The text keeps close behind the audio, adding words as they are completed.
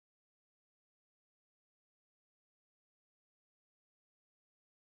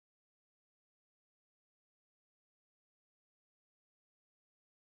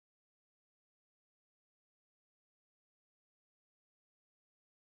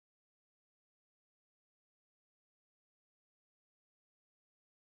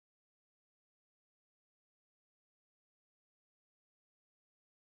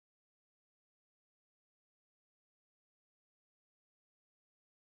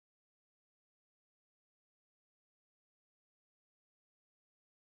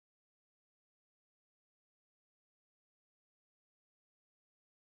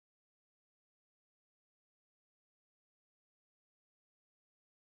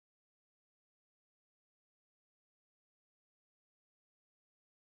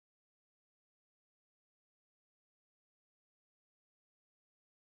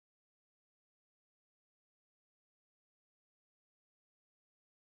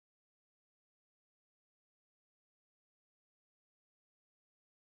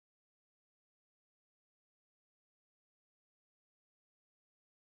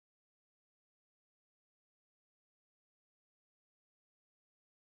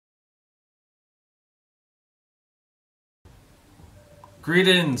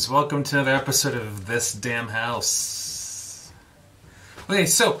Greetings, welcome to another episode of This Damn House. Okay,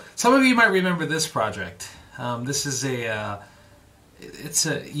 so some of you might remember this project. This is you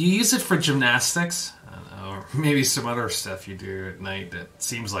use it for gymnastics, or maybe some other stuff you do at night that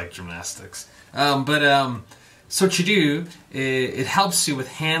seems like gymnastics. So what you do, it helps you with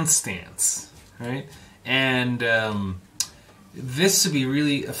handstands, right? And this would be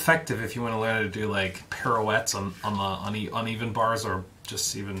really effective if you want to learn how to do like pirouettes on uneven bars or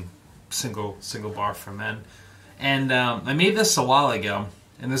just even single bar for men. And I made this a while ago,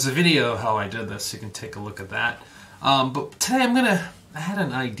 and there's a video of how I did this, so you can take a look at that. But today I had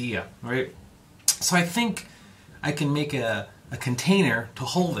an idea, right? So I think I can make a container to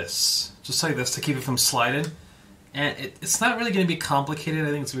hold this, just like this, to keep it from sliding. And it's not really going to be complicated.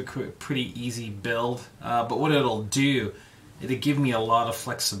 I think it's going to be a pretty easy build. But what it'll do, it'll give me a lot of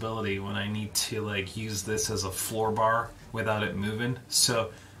flexibility when I need to like use this as a floor bar without it moving. So I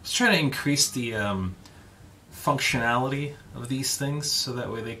was trying to increase the functionality of these things so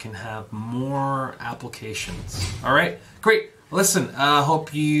that way they can have more applications. All right, great. Listen, I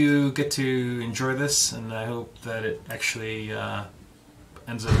hope you get to enjoy this, and I hope that it actually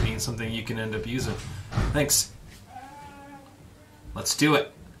ends up being something you can end up using. Thanks. Let's do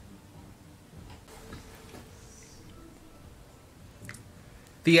it.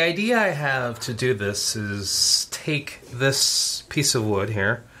 The idea I have to do this is take this piece of wood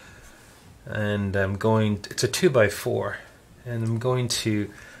here, and it's a 2x4, and I'm going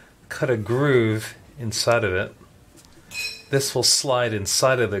to cut a groove inside of it. This will slide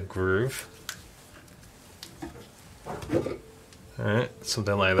inside of the groove. Alright,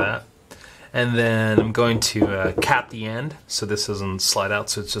 something like that. And then I'm going to cap the end so this doesn't slide out,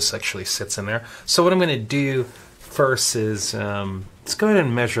 so it just actually sits in there. So what I'm going to do first is let's go ahead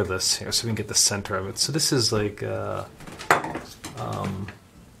and measure this here so we can get the center of it. So this is like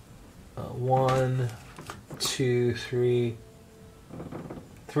 1, 2, 3,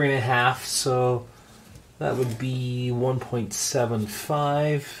 3.5. So that would be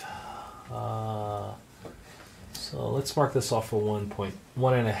 1.75. So let's mark this off for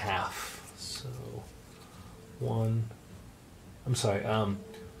 1.5. So 1. I'm sorry.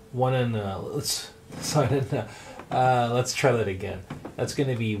 1 and let's try that again. That's going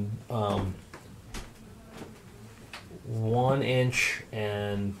to be 1 inch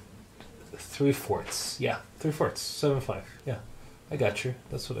and 3/4. Yeah, 3/4. 7.5. Yeah, I got you.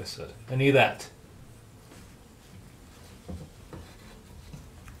 That's what I said. I need that.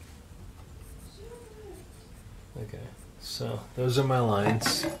 Okay, so those are my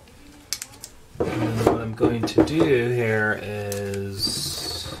lines. And then what I'm going to do here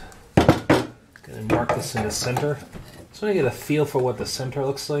is going to mark this in the center. So I get a feel for what the center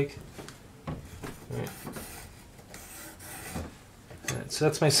looks like. Alright, so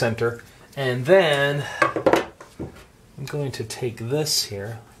that's my center. And then I'm going to take this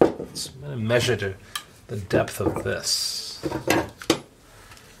here. I'm going to measure the depth of this.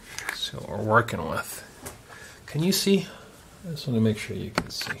 So what we're working with. Can you see? I just want to make sure you can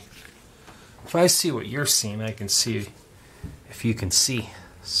see. If I see what you're seeing, I can see if you can see.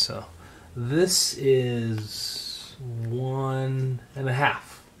 So this is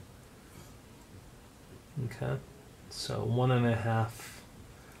 1.5. Okay, so 1.5.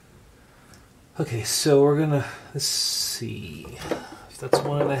 Okay, so we're gonna, let's see, if that's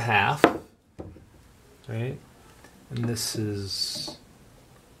 1.5, right? And this is,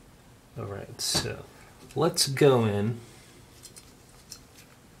 all right, so let's go in.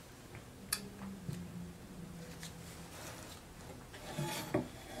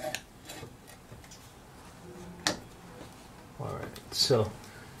 Alright, so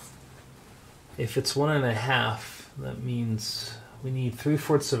if it's 1.5, that means we need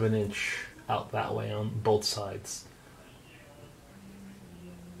 3/4 of an inch out that way on both sides.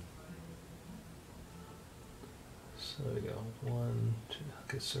 So there we go. 1, 2,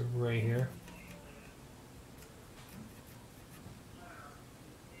 okay, so right here.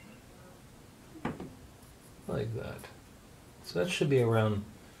 Like that. So that should be around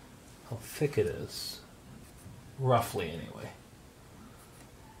how thick it is. Roughly, anyway.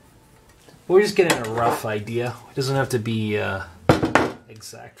 We're just getting a rough idea. It doesn't have to be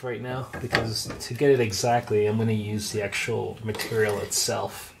exact right now, because to get it exactly, I'm going to use the actual material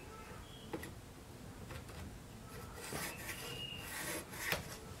itself.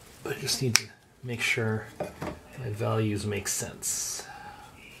 But I just need to make sure my values make sense.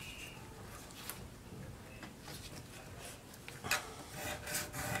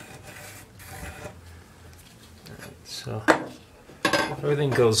 So if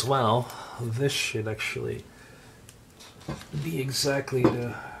everything goes well, this should actually be exactly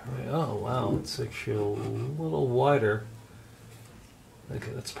the... Oh, wow, it's actually a little wider.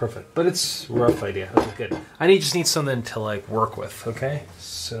 Okay, that's perfect. But it's a rough idea. Okay, good. I just need something to like work with, okay?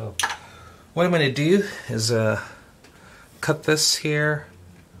 So what I'm going to do is cut this here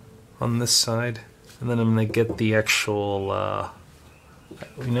on this side, and then I'm going to get the actual...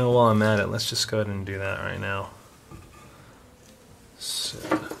 you know, while I'm at it, let's just go ahead and do that right now. So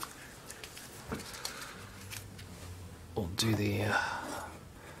we'll do the...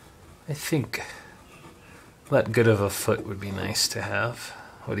 I think that good of a foot would be nice to have.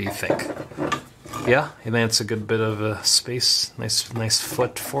 What do you think? Yeah? You think it's a good bit of a space? Nice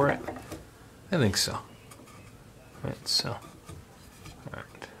foot for it? I think so. Right, so. Alright.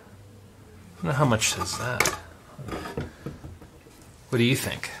 I don't know how much is that. What do you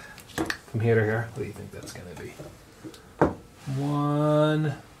think? From here to here, what do you think that's going to be?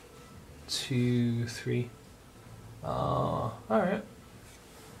 1, 2, 3. Alright.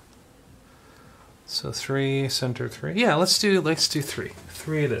 So 3, center 3. Yeah, let's do 3.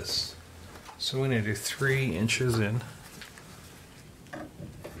 3 it is. So we're going to do 3 inches in. Right,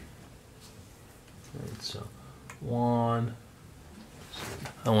 so 1.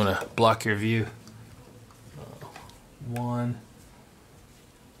 I want to block your view. 1,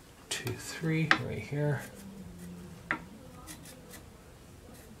 2, 3 right here.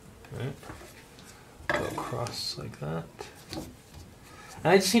 Right. Go across like that.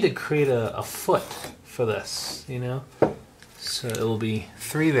 And I just need to create a foot for this, you know? So it'll be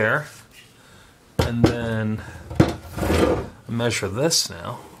 3 there. And then measure this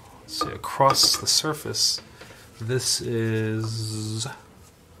now. So across the surface, this is...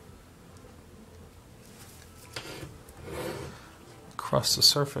 Across the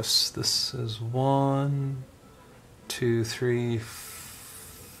surface, this is 1, 2, 3,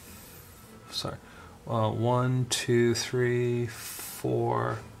 sorry. 1, 2, 3,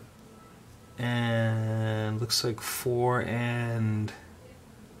 4, and looks like 4 and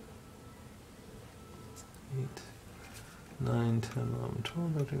 8, 9, 10, 11,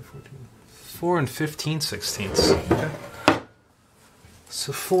 12, 13, 14. 4 and 15/16. Okay.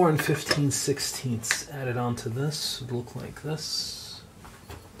 So 4 and 15/16 added onto this would look like this.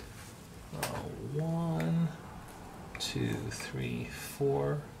 1, 2, 3,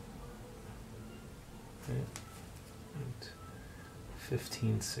 4. Right.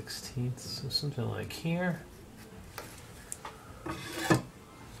 15/16, so something like here.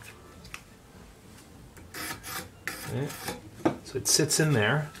 Right. So it sits in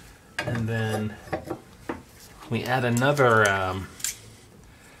there, and then we add another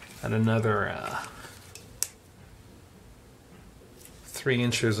 3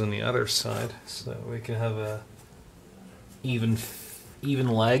 inches on the other side, so we can have a even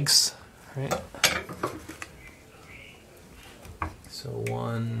legs, right? So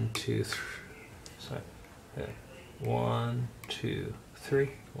 1, 2, 3. Sorry. Yeah. 1, 2,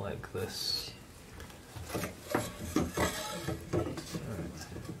 3, like this.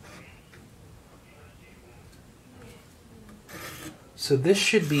 So this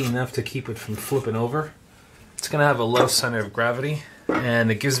should be enough to keep it from flipping over. It's going to have a low center of gravity, and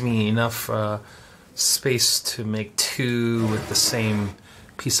it gives me enough space to make 2 with the same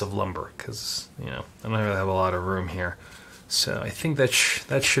piece of lumber, because, you know, I don't really have a lot of room here. So I think that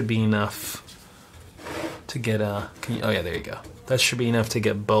should be enough to get oh yeah, there you go. That should be enough to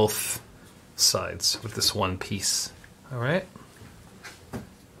get both sides with this one piece. All right.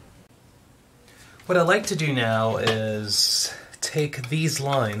 What I like to do now is take these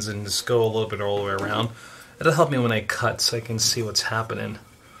lines and just go a little bit all the way around. It'll help me when I cut, so I can see what's happening.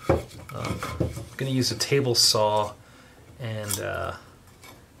 I'm going to use a table saw and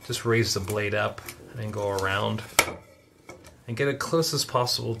just raise the blade up and then go around and get it close as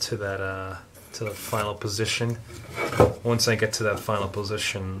possible to that to the final position. Once I get to that final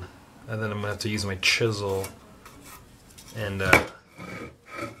position, and then I'm going to have to use my chisel and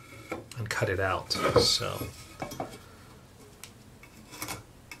cut it out. So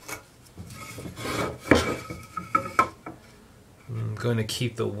I'm going to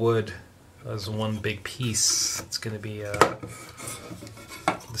keep the wood as one big piece. It's going to be the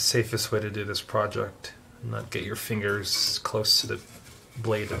safest way to do this project. Not get your fingers close to the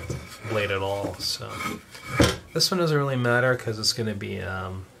blade at all. So this one doesn't really matter because it's going to be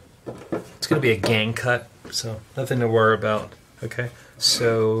a gang cut, so nothing to worry about. Okay,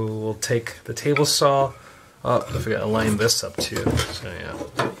 so we'll take the table saw. Oh, I forgot to line this up too. So yeah,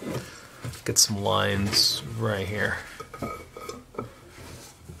 get some lines right here.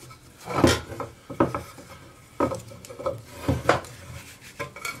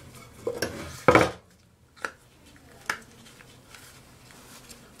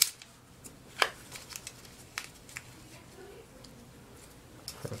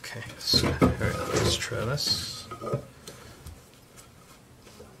 try this.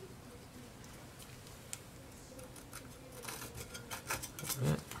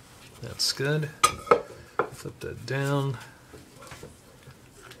 Right. That's good. Flip that down.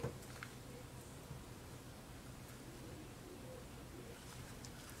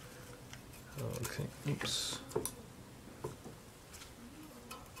 Okay, oops.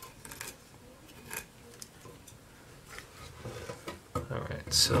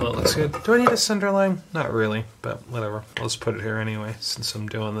 Alright, so that looks good. Do I need a center line? Not really, but whatever. I'll just put it here anyway, since I'm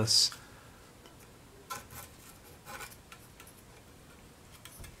doing this.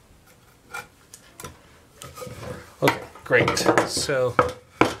 Okay, great. So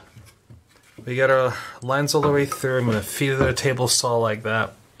we got our lines all the way through. I'm going to feed it a table saw like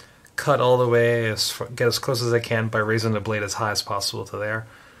that. Cut all the way, get as close as I can by raising the blade as high as possible to there.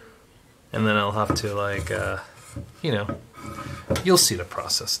 And then I'll have to, like, you know, you'll see the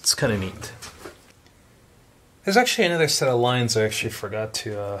process. It's kind of neat. There's actually another set of lines I actually forgot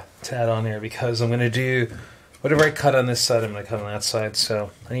to add on here, because I'm going to do whatever I cut on this side, I'm going to cut on that side. So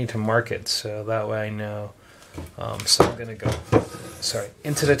I need to mark it so that way I know. So I'm going to go,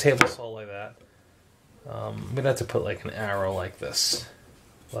 into the table saw like that. I'm going to have to put like an arrow like this.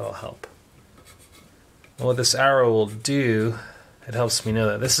 That'll help. And what this arrow will do, it helps me know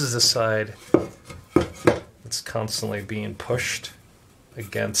that this is the side that's constantly being pushed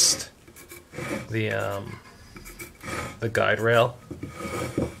against the guide rail.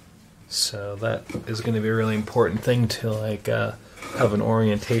 So that is going to be a really important thing to like have an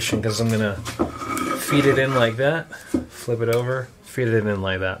orientation, because I'm going to feed it in like that, flip it over, feed it in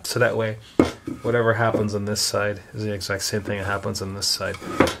like that. So that way, whatever happens on this side is the exact same thing that happens on this side.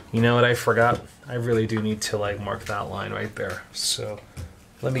 You know what I forgot? I really do need to like mark that line right there. So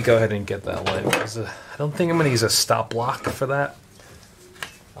let me go ahead and get that line, because I don't think I'm going to use a stop block for that.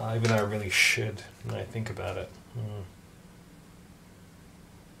 Even though I really should when I think about it.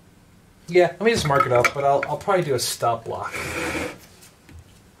 Yeah, let me just mark it up, but I'll probably do a stop block.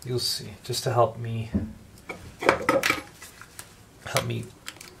 You'll see, just to help me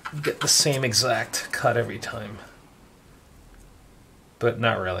get the same exact cut every time. But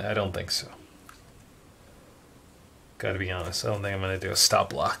not really, I don't think so. Gotta be honest, I don't think I'm gonna do a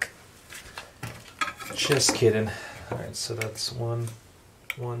stop block. Just kidding. Alright, so that's one,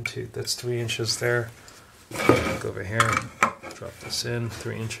 two, that's 3 inches there. Go over here, drop this in,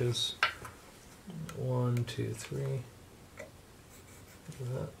 3 inches. 1, 2, 3. Look at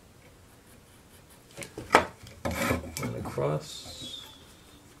that. And across.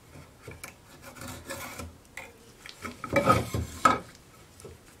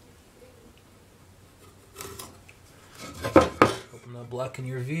 Hope I'm not blocking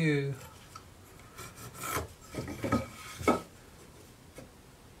your view.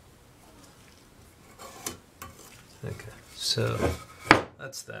 Okay, so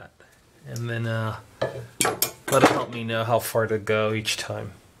that's that. And then that'll help me know how far to go each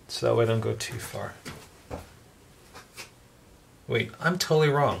time, so that way I don't go too far. Wait, I'm totally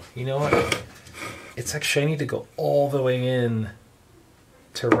wrong. You know what? It's actually, I need to go all the way in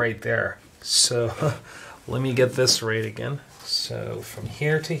to right there. So let me get this right again. So from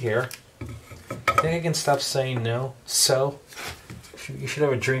here to here, I think I can stop saying no. So, you should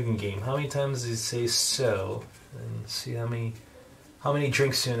have a drinking game. How many times do you say so? And see how many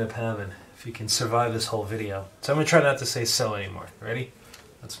drinks you end up having if you can survive this whole video. So I'm going to try not to say so anymore. Ready?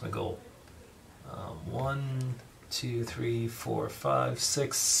 That's my goal. 1, 2, 3, 4, 5,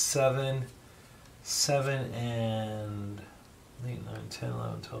 6, 7, 7 and 8, 9, 10,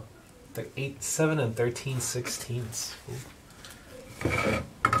 11, 12, 8, 7 and 13 sixteenths. Ooh. 1,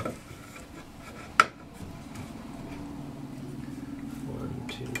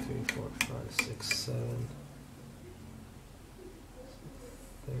 2, 3, 4, 5, 6, 7.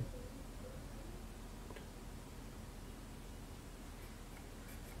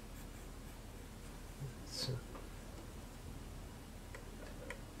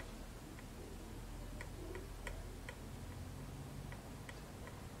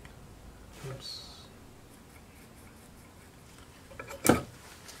 Oops.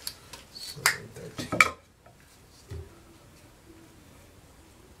 So 13.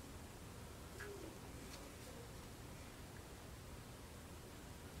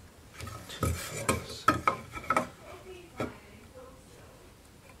 2, 4,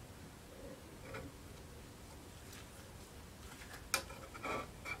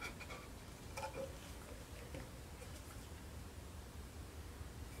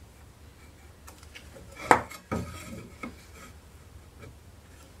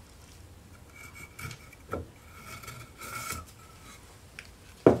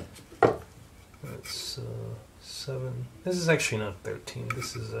 7. 7. This is actually not 13.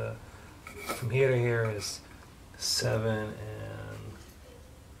 This is from here to here is 7 and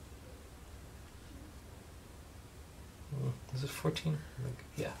is it 14?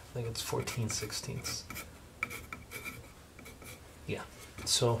 Yeah, I think it's 14/16. Yeah.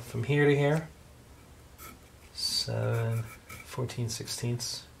 So from here to here, 7,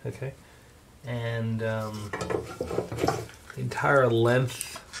 14/16. Okay, and the entire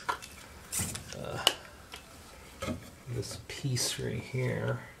length. This piece right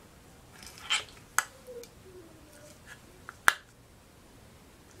here.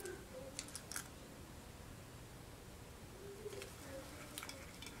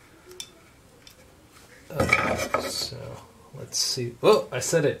 Okay, so let's see. Oh, I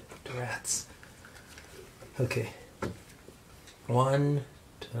said it. Rats. Okay. 1,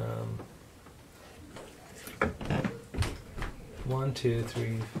 2,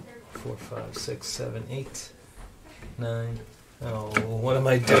 3, 4, 5, 6, 7, 8, 9. Oh, what am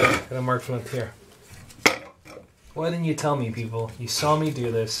I doing? I gotta mark from up here. Why didn't you tell me, people? You saw me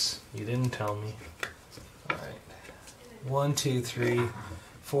do this. You didn't tell me. Alright. 1, 2, 3,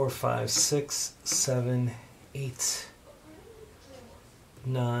 4, 5, 6, 7, 8,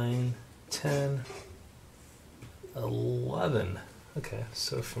 9, 10, 11. Okay,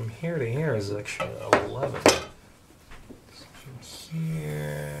 so from here to here is actually 11. So from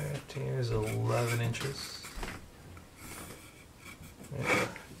here to here is 11 inches. Yeah.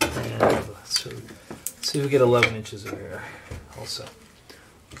 And so let's see if we get 11 inches over here also.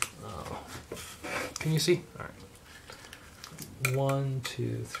 Can you see? All right. 1,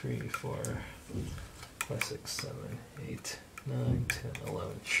 2, 3, 4, 5, 6, 7, 8, 9, 10,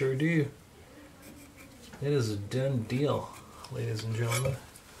 11. Sure do. It is a done deal, ladies and gentlemen.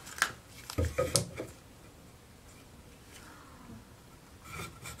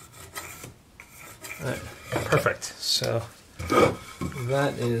 All right. Perfect. So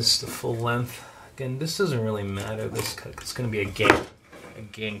that is the full length. Again, this doesn't really matter, this cut. It's going to be a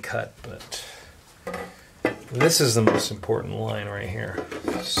gang cut, but this is the most important line right here.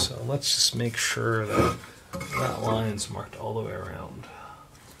 So let's just make sure that that line's marked all the way around.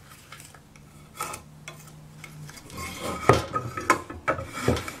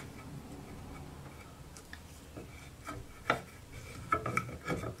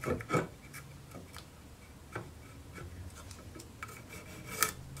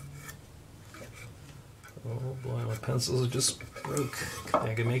 Oh boy, my pencils just broke.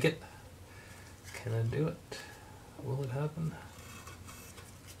 I can make it. Can I do it? Will it happen?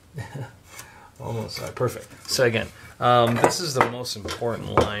 Almost. All right, perfect. So again, this is the most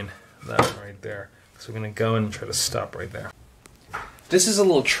important line, that right there. So we're going to go and try to stop right there. This is a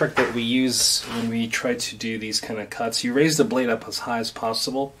little trick that we use when we try to do these kind of cuts. You raise the blade up as high as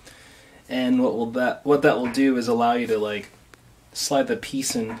possible, and what that will do is allow you to like slide the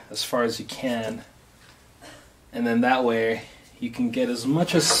piece in as far as you can, and then that way you can get as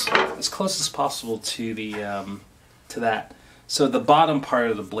close as possible to the to that. So the bottom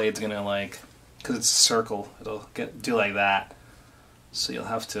part of the blade's gonna like, because it's a circle, it'll do like that. So you'll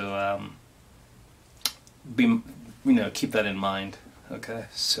have to keep that in mind. Okay,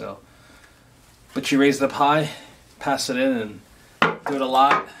 so but you raise it up high, pass it in, and do it a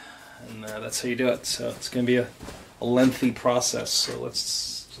lot, and that's how you do it. So it's gonna be a lengthy process. So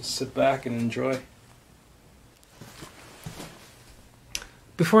let's just sit back and enjoy.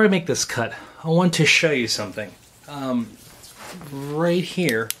 Before I make this cut, I want to show you something. Right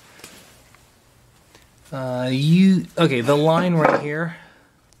here, the line right here,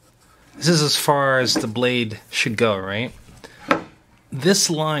 this is as far as the blade should go, right? This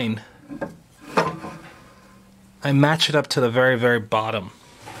line, I match it up to the very, very bottom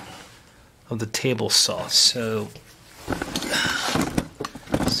of the table saw. So,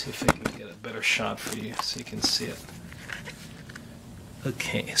 let's see if I can get a better shot for you so you can see it.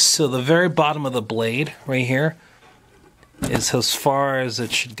 Okay, so the very bottom of the blade right here is as far as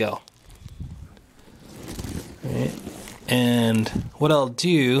it should go. Right. And what I'll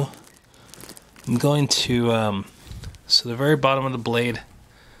do, I'm going to, so the very bottom of the blade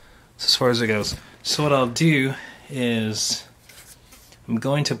is as far as it goes. So what I'll do is I'm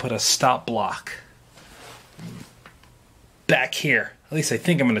going to put a stop block back here. At least I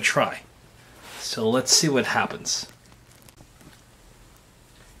think I'm going to try. So let's see what happens.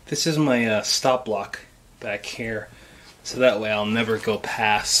 This is my stop block back here, so that way I'll never go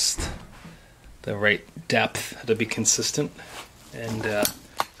past the right depth. It'll be consistent. And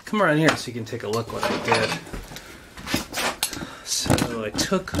come around here so you can take a look what I did. So I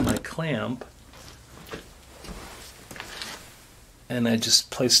took my clamp and I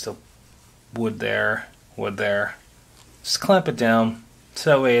just placed a wood there, Just clamp it down,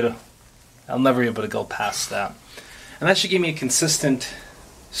 so that way I'll never be able to go past that. And that should give me a consistent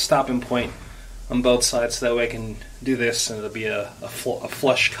stopping point on both sides, so that way I can do this and it'll be a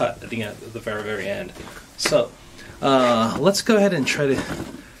flush cut at the end, at the very, very end. So let's go ahead and try to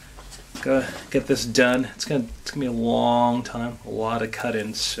go get this done. It's gonna be a long time, a lot of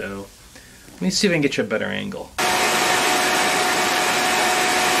cut-ins, so let me see if I can get you a better angle.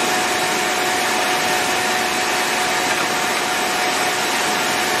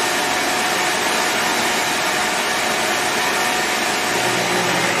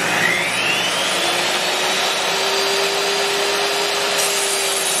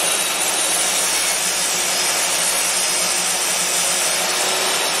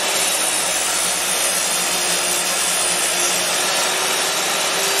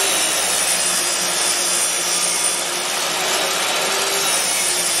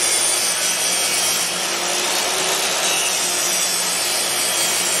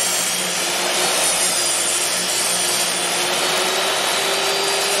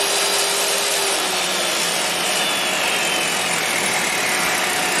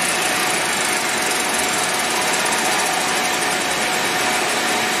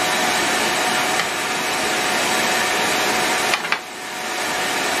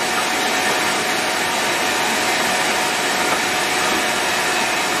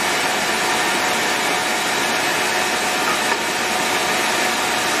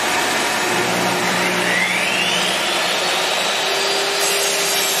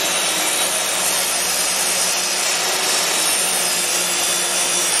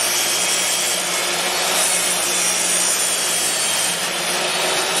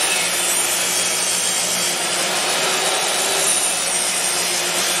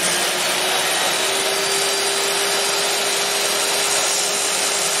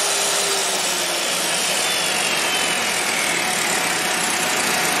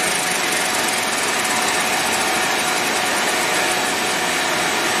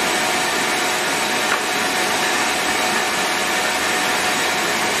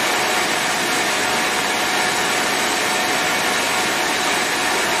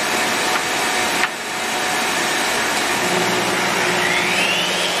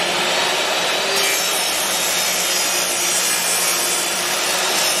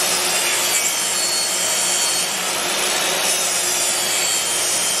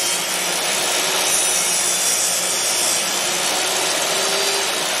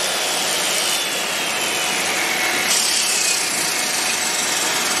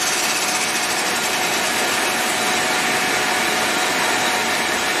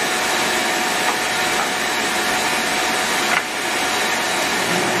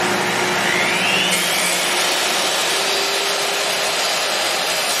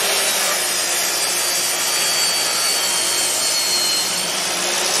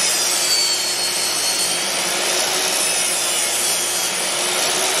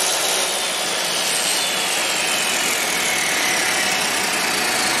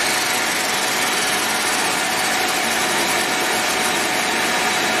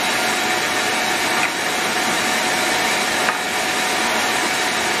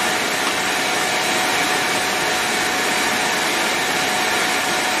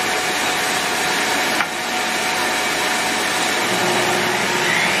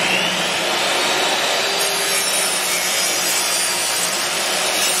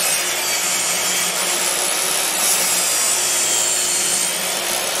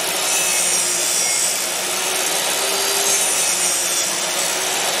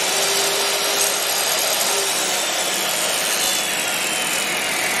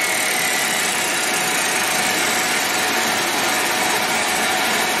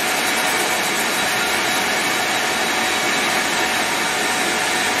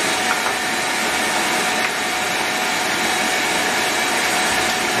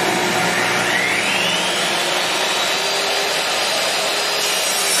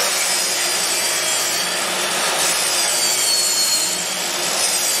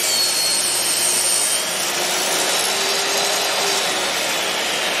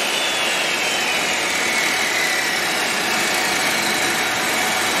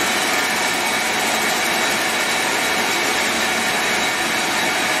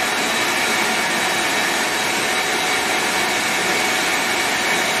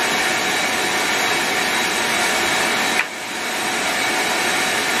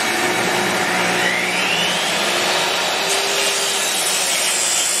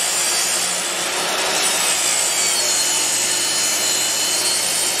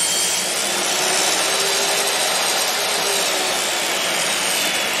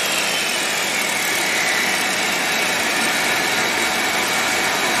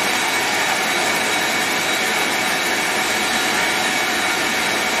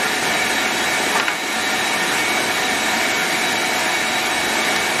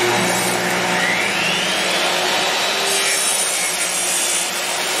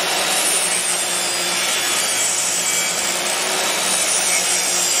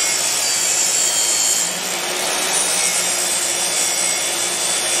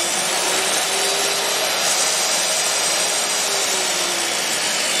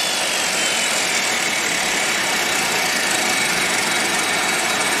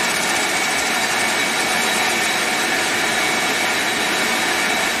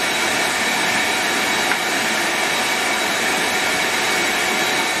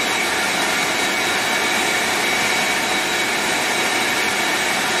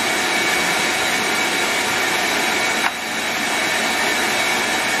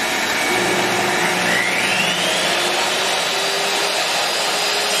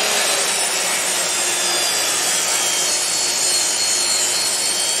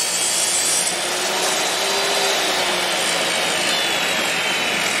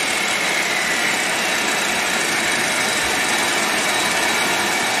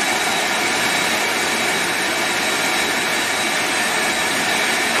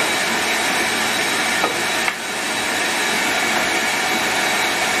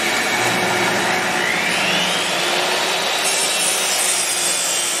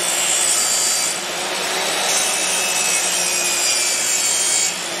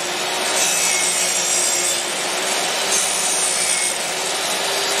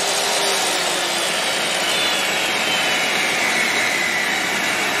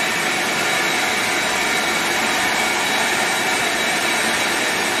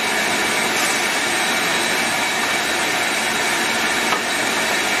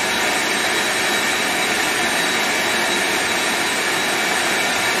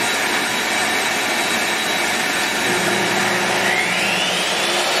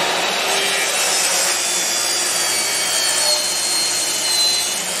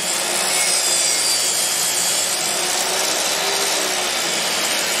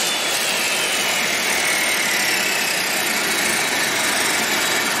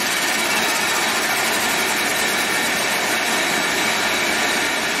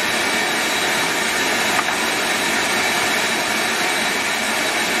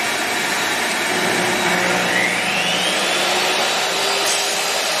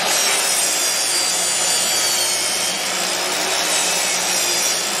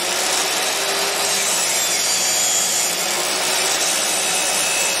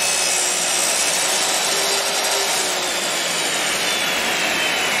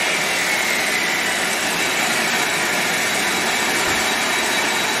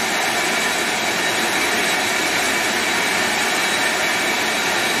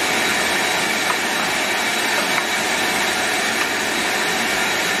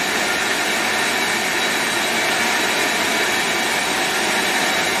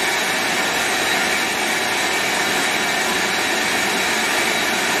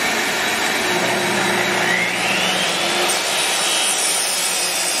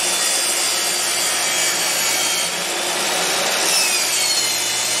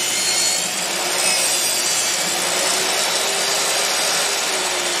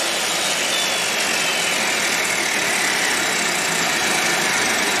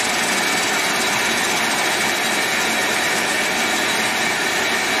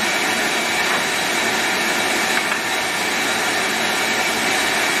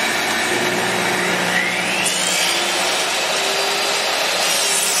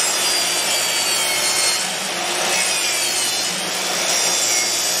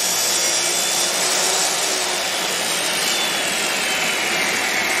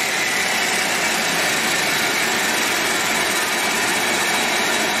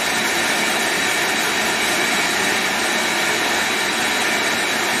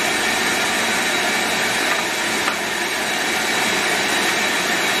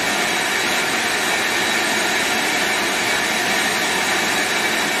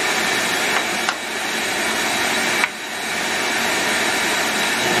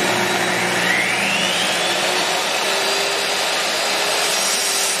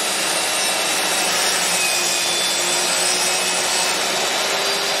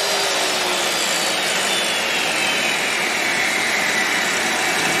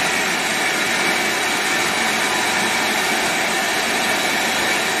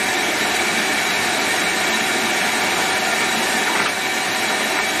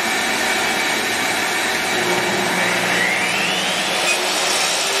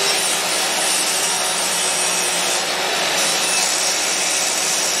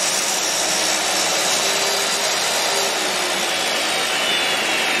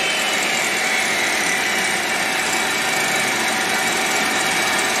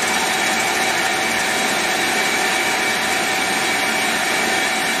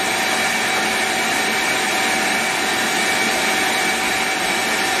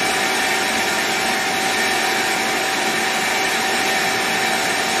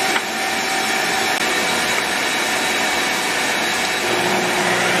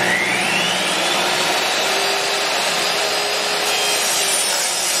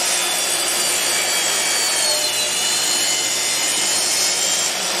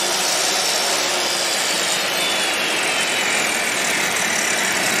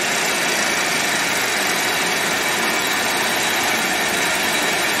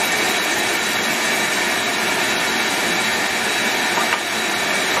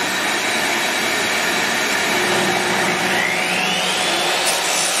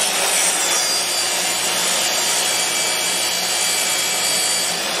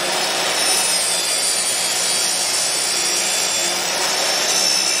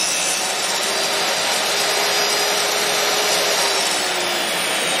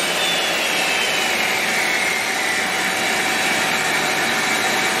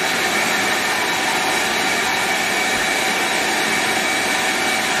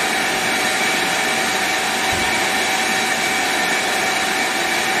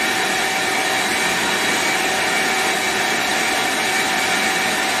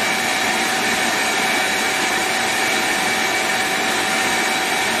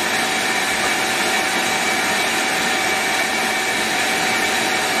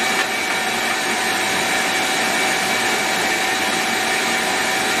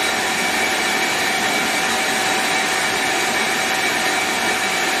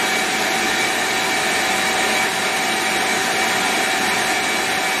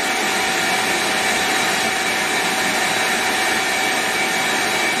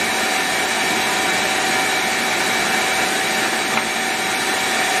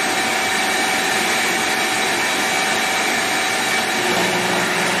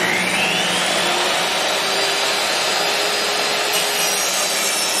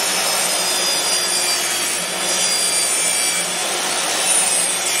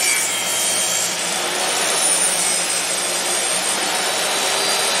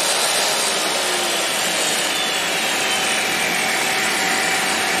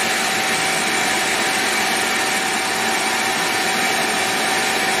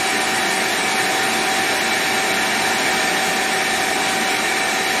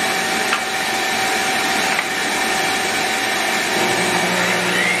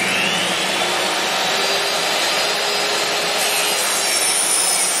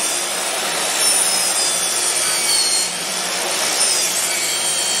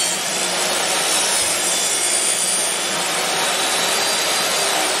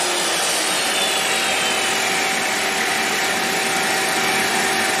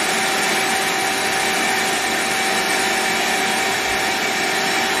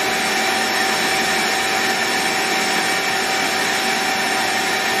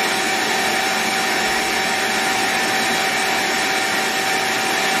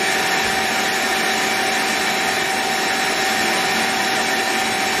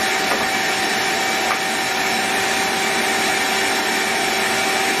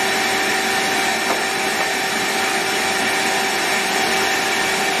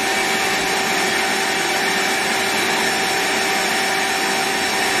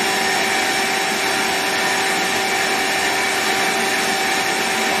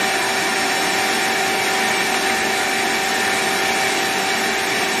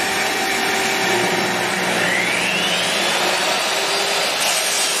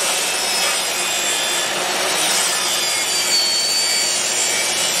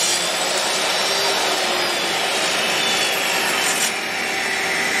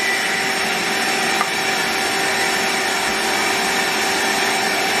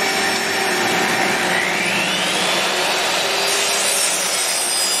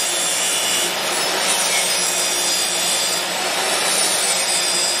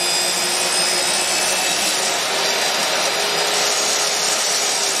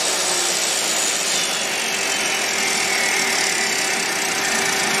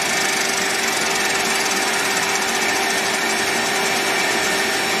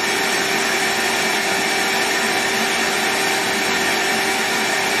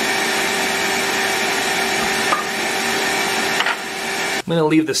 going to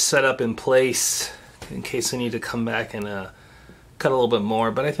leave this setup in place in case I need to come back and cut a little bit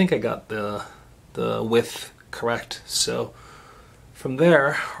more, but I think I got the width correct. So from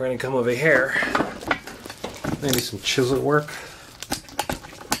there, we're going to come over here, maybe some chisel work.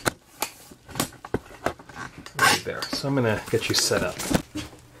 Right there. So I'm going to get you set up.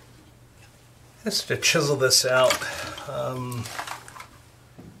 Just to chisel this out.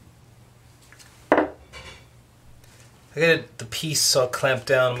 I got the piece all clamped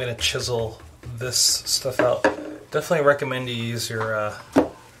down. I'm going to chisel this stuff out. Definitely recommend you use your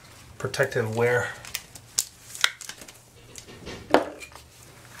protective wear.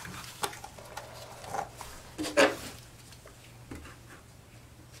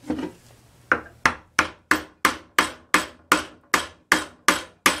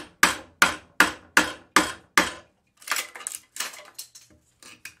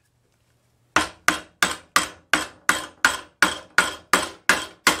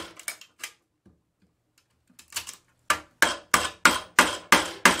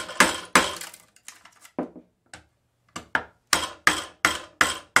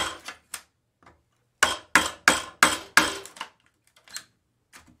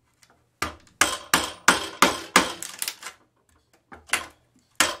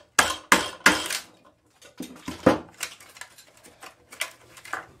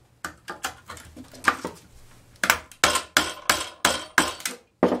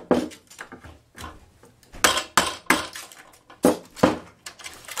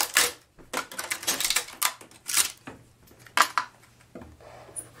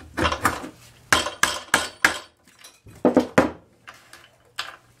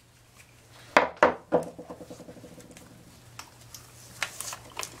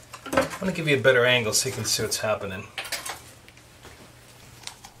 I want to give you a better angle so you can see what's happening.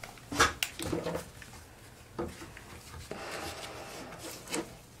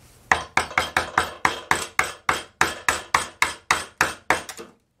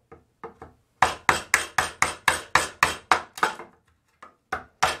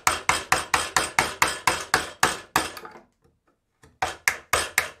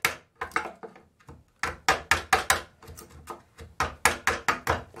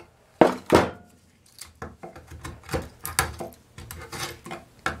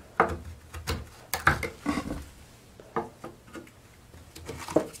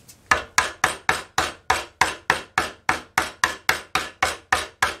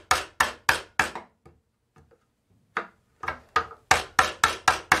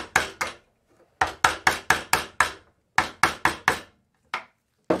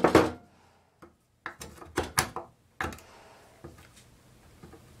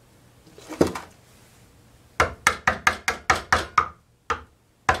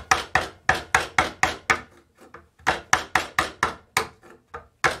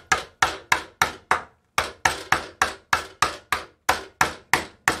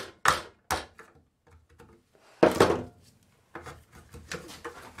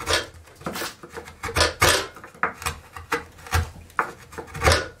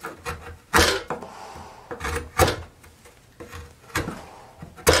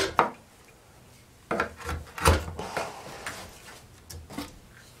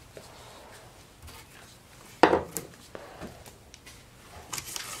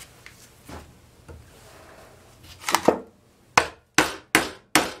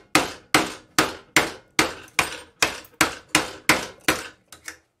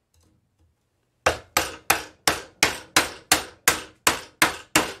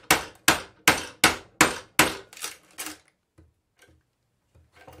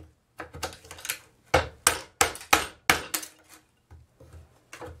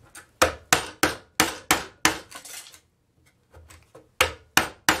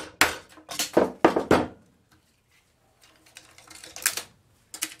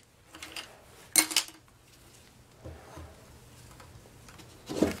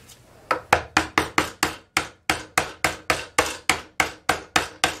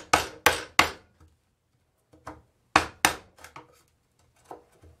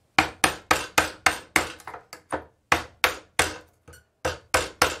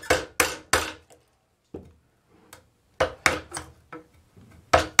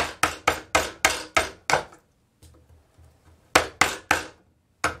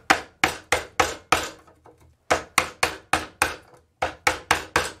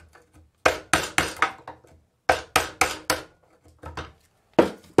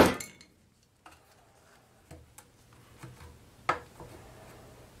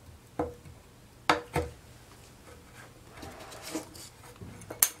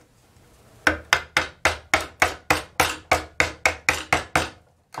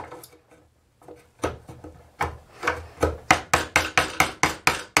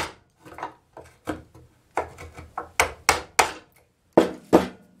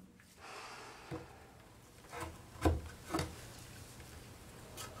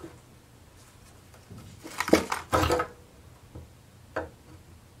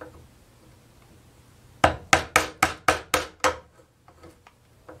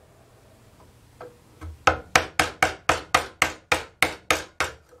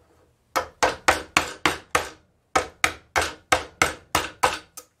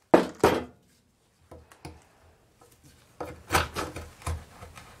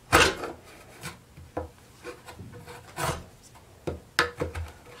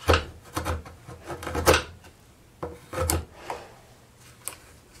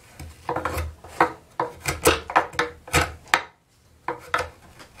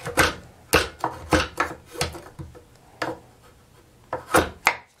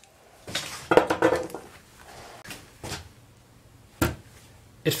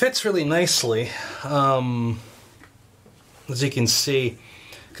 it fits really nicely. As you can see,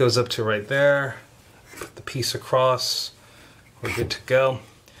 it goes up to right there. Put the piece across. We're good to go.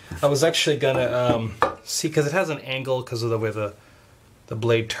 I was actually gonna see, because it has an angle because of the way the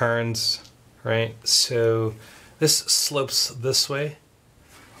blade turns, right? So this slopes this way.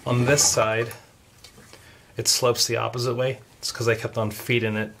 On this side, it slopes the opposite way. It's because I kept on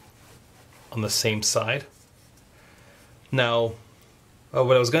feeding it on the same side. Now,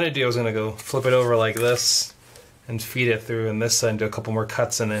 what I was going to do, I was going to go flip it over like this and feed it through on this side and do a couple more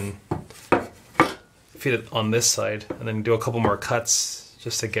cuts, and then feed it on this side and then do a couple more cuts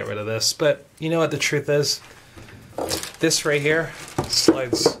just to get rid of this. But you know what the truth is? This right here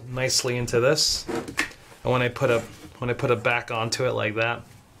slides nicely into this, and when I put it back onto it like that,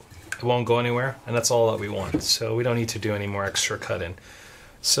 it won't go anywhere, and that's all that we want. So we don't need to do any more extra cutting.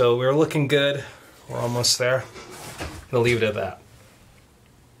 So we're looking good. We're almost there. I'll leave it at that.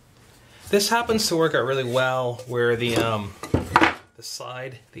 This happens to work out really well where the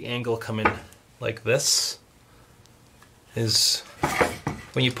side, the angle coming like this is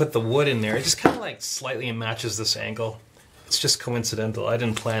when you put the wood in there, it just kind of like slightly matches this angle. It's just coincidental. I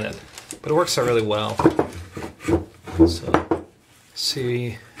didn't plan it, but it works out really well. So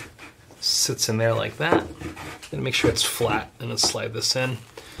see, sits in there like that. And make sure it's flat, and then slide this in.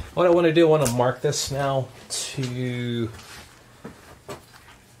 What I want to do, I want to mark this now to...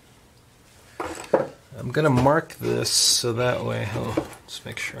 I'm going to mark this so that way... Oh, let's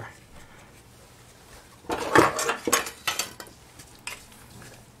make sure.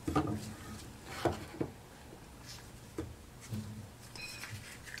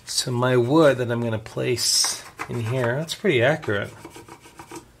 So my wood that I'm going to place in here, that's pretty accurate.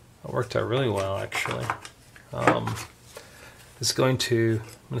 It worked out really well, actually. It's going to...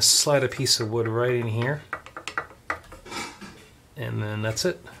 I'm going to slide a piece of wood right in here, and then that's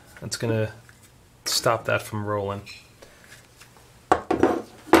it. That's going to stop that from rolling.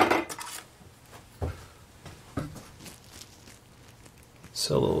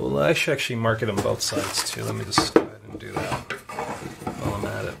 So I should actually mark it on both sides too. Let me just go ahead and do that while I'm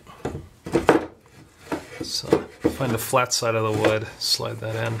at it. So find the flat side of the wood, slide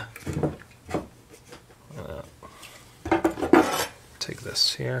that in. Take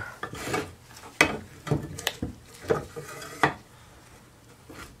this here.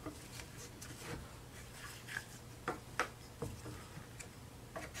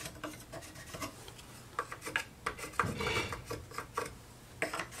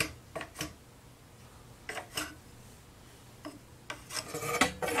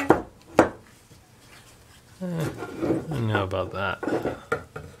 I don't know about that.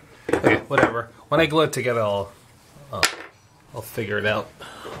 Okay, whatever. When I glue it together, I'll figure it out.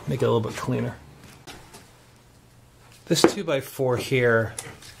 Make it a little bit cleaner. This 2x4 here,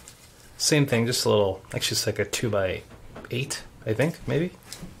 same thing, just a little, actually it's like a 2x8, I think, maybe?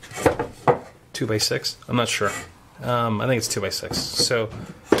 2x6, I'm not sure. I think it's 2x6. So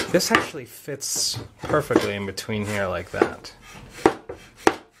this actually fits perfectly in between here like that.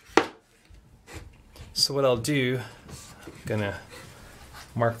 So what I'll do, I'm gonna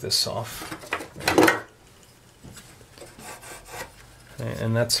mark this off.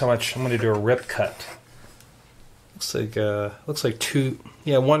 And that's how much I'm going to do a rip cut. Looks like two.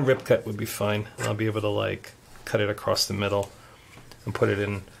 Yeah, one rip cut would be fine. I'll be able to like cut it across the middle and put it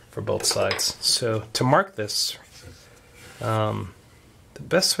in for both sides. So to mark this, the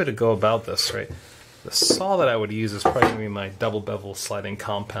best way to go about this, right? The saw that I would use is probably going to be my double bevel sliding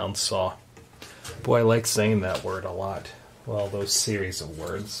compound saw. Boy, I like saying that word a lot. Well, those series of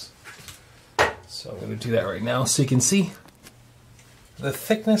words. So I'm going to do that right now so you can see. The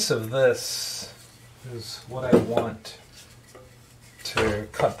thickness of this is what I want to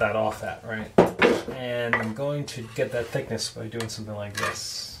cut that off at, right? And I'm going to get that thickness by doing something like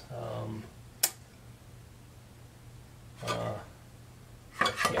this. Yeah.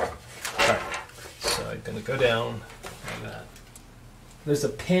 Alright. So I'm going to go down like that. There's a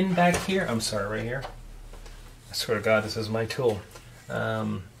pin back here. I'm sorry, right here. I swear to God, this is my tool.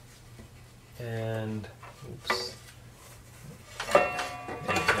 And, oops.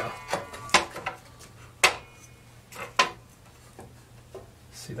 There you go.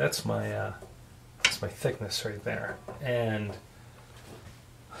 See, that's my thickness right there. And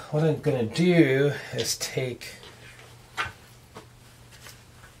what I'm going to do is take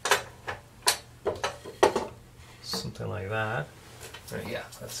something like that. Right, yeah,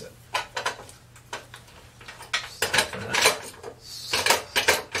 that's it.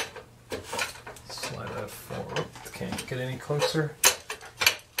 Slide that forward. Can't get any closer.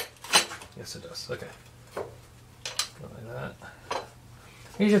 Yes, it does. Okay. Go like that.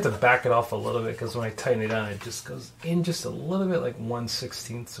 You usually have to back it off a little bit because when I tighten it down, it just goes in just a little bit, like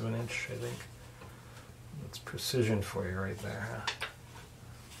 1/16 of an inch, I think. That's precision for you right there, huh?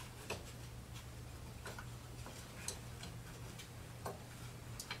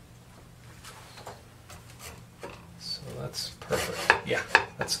 So that's perfect. Yeah,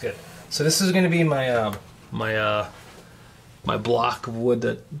 that's good. So this is going to be my my block of wood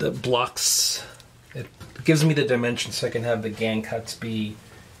that blocks. It gives me the dimension so I can have the gang cuts be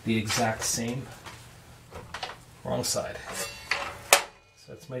the exact same. Wrong side. So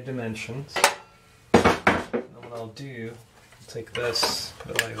that's my dimensions. And what I'll do, I'll take this,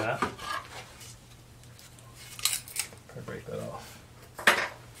 put it like that. If I break that off.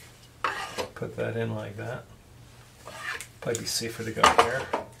 Put that in like that. Probably be safer to go here.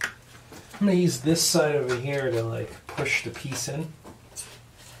 I'm going to use this side over here to like push the piece in.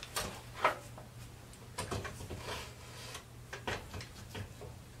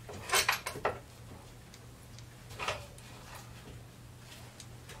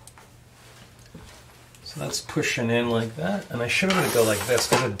 So that's pushing in like that, and I should be able to go like this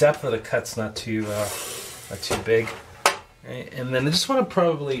because the depth of the cut's not too big. Right? And then I just want to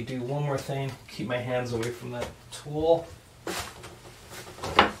probably do one more thing. Keep my hands away from that tool.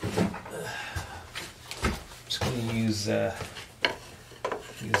 Just going to use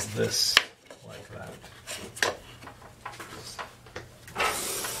this like that,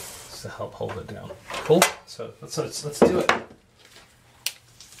 just to help hold it down. Cool. So let's do it.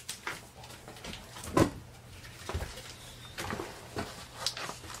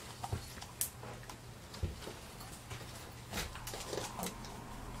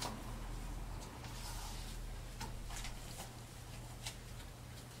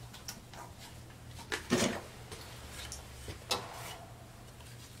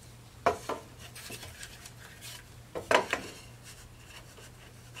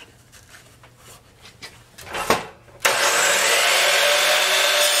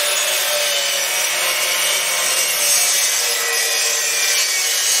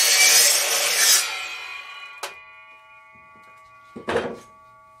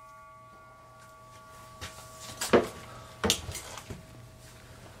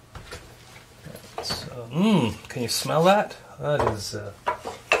 Can you smell that? That is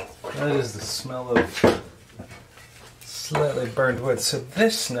the smell of slightly burned wood. So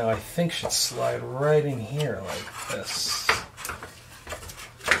this now I think should slide right in here like this.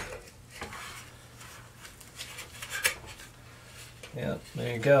 Yeah,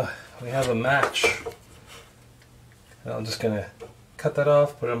 there you go. We have a match. And I'm just gonna cut that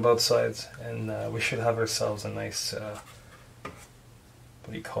off, put it on both sides, and we should have ourselves a nice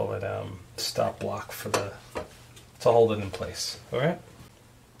what do you call it? Stop block for to hold it in place. All right.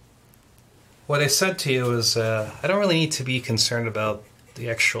 What I said to you is I don't really need to be concerned about the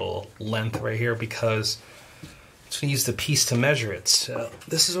actual length right here because I'm just going to use the piece to measure it. So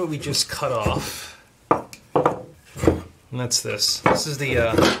this is what we just cut off, and that's this. This is the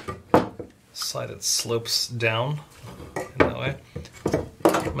side that slopes down in that way.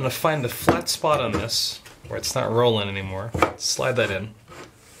 I'm going to find the flat spot on this where it's not rolling anymore. Slide that in.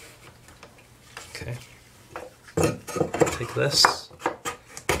 Okay. Take this,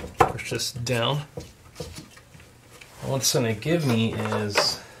 push this down. And what it's going to give me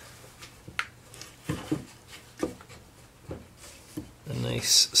is a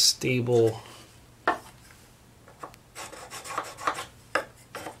nice stable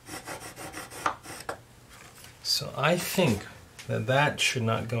so I think that should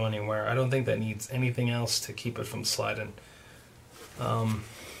not go anywhere. I don't think that needs anything else to keep it from sliding.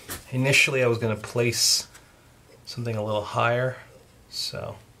 Initially I was going to place something a little higher,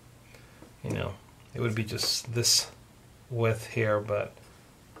 so you know it would be just this width here, but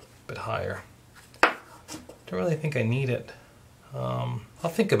a bit higher. Don't really think I need it. I'll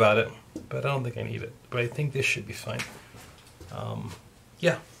think about it, but I don't think I need it. But I think this should be fine.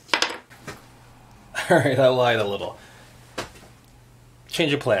 Yeah. All right, I lied a little.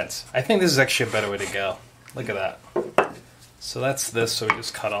 Change of plans. I think this is actually a better way to go. Look at that. So that's this, so we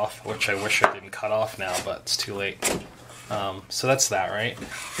just cut off, which I wish I didn't cut off now, but it's too late. So that's that, right?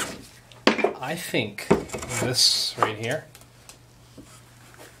 I think this right here,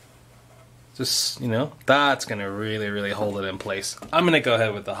 just, you know, that's going to really, really hold it in place. I'm going to go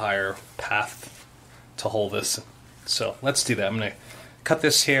ahead with the higher path to hold this. So let's do that. I'm going to cut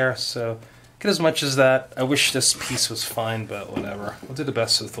this here, so get as much as that. I wish this piece was fine, but whatever. We'll do the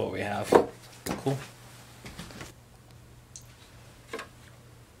best with what we have. Cool.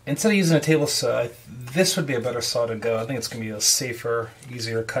 Instead of using a table saw, this would be a better saw to go. I think it's going to be a safer,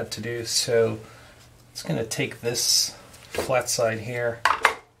 easier cut to do. So it's going to take this flat side here,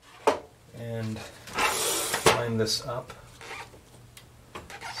 and line this up.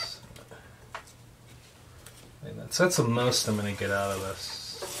 So that's the most I'm going to get out of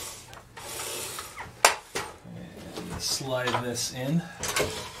this. And slide this in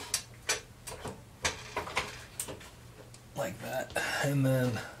like that, and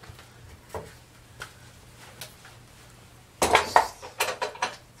then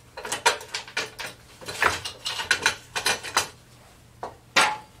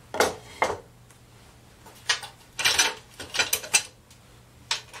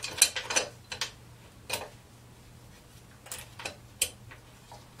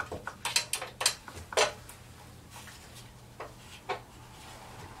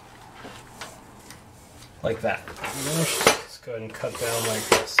like that. Let's go ahead and cut down like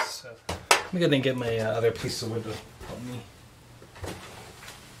this. So I'm going to get my other piece of wood to help me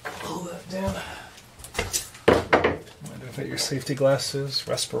pull that down. Mind if I get your safety glasses,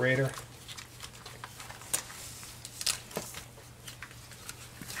 respirator.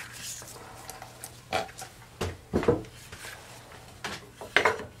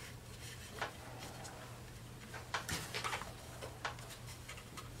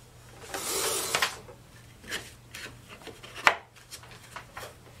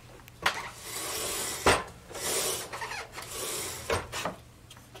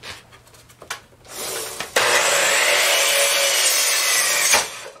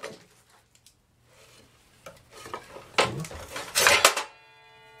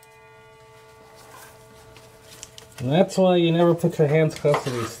 And that's why you never put your hands close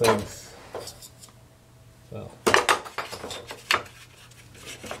to these things. So.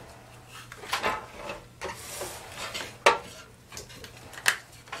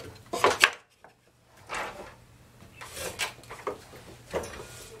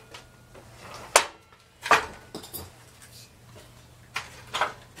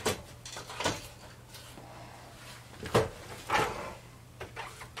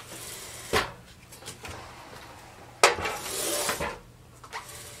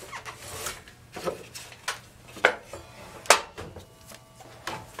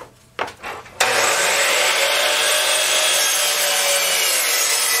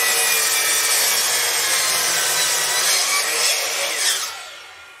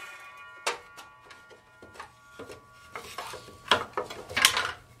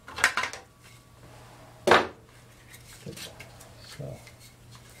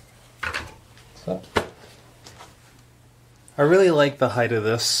 I really like the height of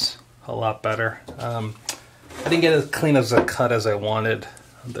this a lot better. I didn't get as clean as a cut as I wanted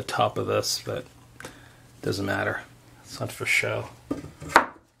on the top of this, but it doesn't matter. It's not for show.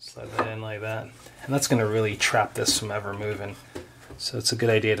 Slide that in like that. And that's going to really trap this from ever moving. So it's a good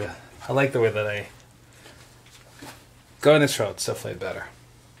idea to... I like the way that I go in this route. It's definitely better.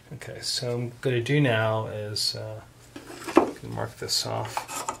 Okay, so what I'm going to do now is mark this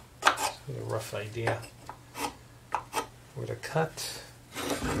off. Just get a rough idea where to cut.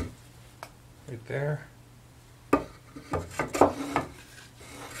 Right there. And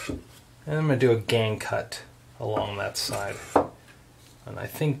I'm going to do a gang cut along that side. And I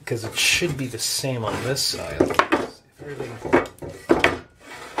think because it should be the same on this side. If everything...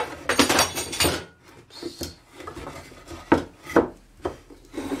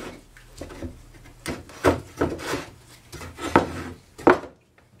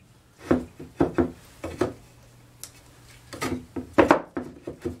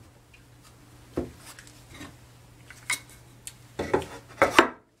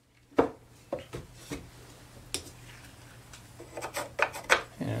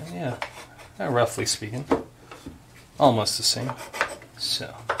 Yeah, roughly speaking, almost the same.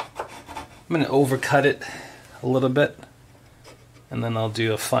 So I'm going to overcut it a little bit, and then I'll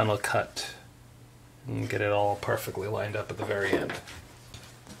do a final cut and get it all perfectly lined up at the very end.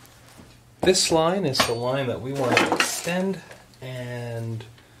 This line is the line that we want to extend, and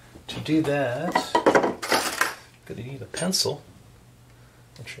to do that, I'm going to need a pencil,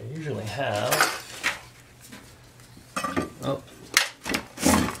 which I usually have. Oh.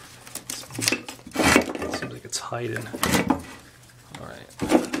 Seems like it's hiding. Alright.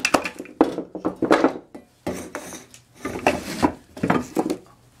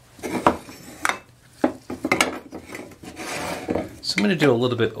 So I'm going to do a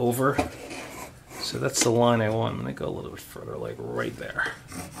little bit over. So that's the line I want. I'm going to go a little bit further, like right there.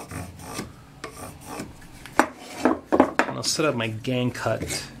 And I'll set up my gang cut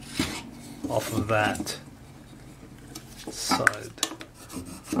off of that side.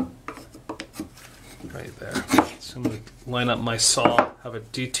 Right there. So I'm going to line up my saw, have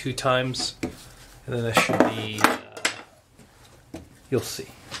it do 2 times, and then it should be, you'll see.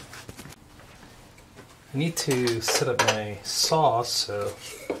 I need to set up my saw, so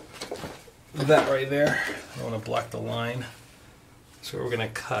that right there, I want to block the line. So we're going to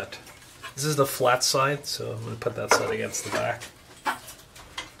cut. This is the flat side, so I'm going to put that side against the back.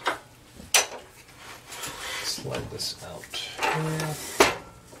 Slide this out here.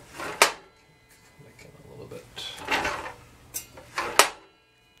 Make it a little bit.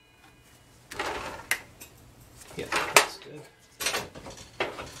 Yeah, that's good.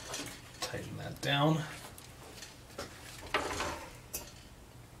 Tighten that down.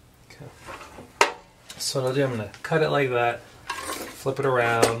 Okay. So what I'll do, I'm going to cut it like that, flip it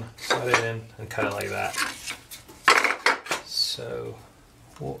around, slide it in, and cut it like that. So,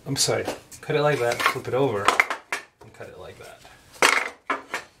 well, I'm sorry, cut it like that, flip it over, and cut it like that.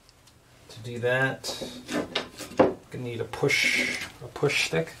 To do that, I'm gonna need a push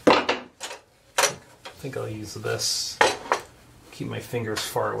stick. I think I'll use this. Keep my fingers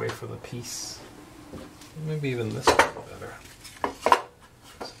far away from the piece. Maybe even this would be better.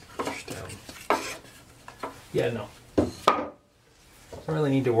 Push down. Yeah, no. Don't really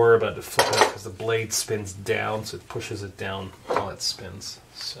need to worry about it flipping it because the blade spins down, so it pushes it down while it spins.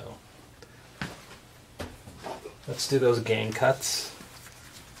 So let's do those gang cuts.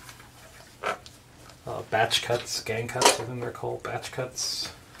 Batch cuts, gang cuts, I think they're called batch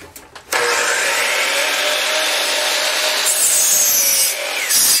cuts.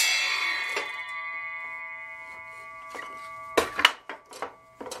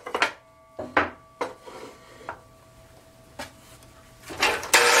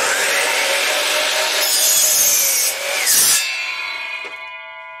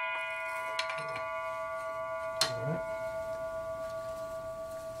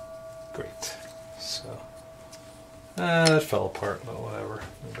 Great. So that fell apart, but whatever,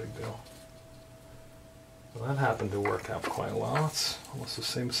 no big deal. Well, that happened to work out quite well. It's almost the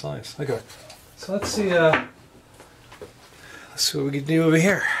same size. Okay, so let's see what we can do over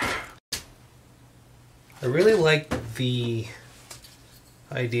here. I really like the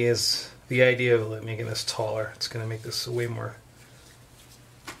idea of like making this taller. It's going to make this a way more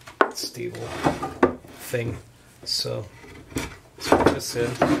stable thing. So let's put this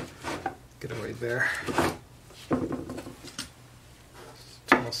in. Get it right there.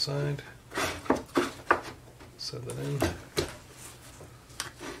 Tall side. Set that in.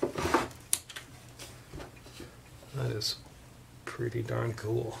 That is pretty darn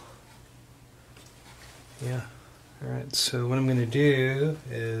cool. Yeah. Alright, so what I'm going to do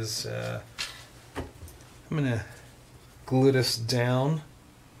is I'm going to glue this down,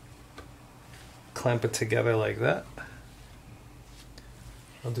 clamp it together like that.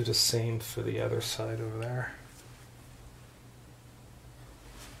 I'll do the same for the other side over there.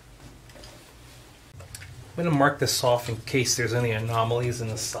 I'm going to mark this off in case there's any anomalies in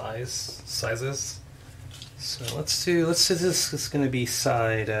the sizes. So let's say this is going to be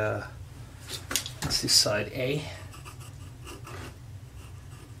side. Let's do side A.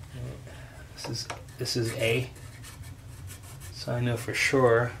 This is A. So I know for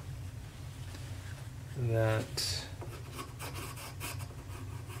sure that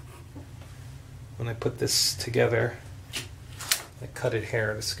when I put this together, I cut it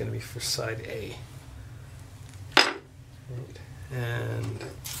here, this is going to be for side A. Right. And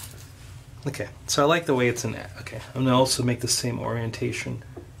okay, so I like the way it's in. Okay, I'm going to also make the same orientation.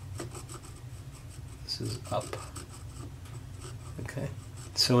 This is up. Okay,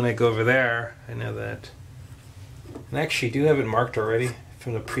 so when I go over there, I know that. And I actually do have it marked already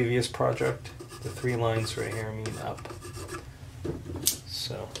from the previous project. The 3 lines right here mean up.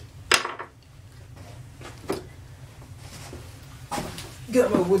 So.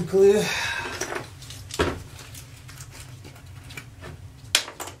 Got my wood glue.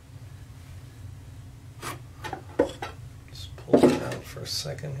 Just pull it out for a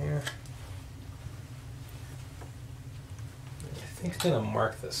second here. I think I'm going to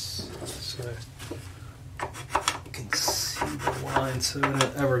mark this so that you can see the line so I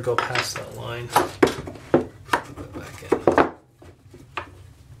don't ever go past that line. Put that back in.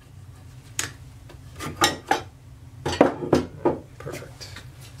 Perfect.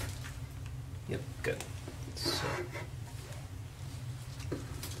 Yep, good. So,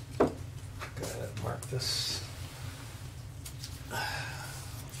 go ahead and mark this.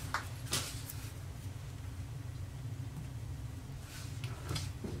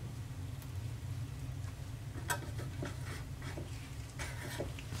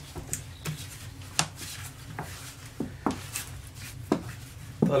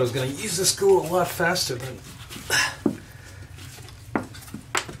 Thought I was going to use this glue a lot faster than,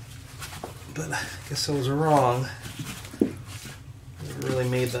 but I guess I was wrong. I never really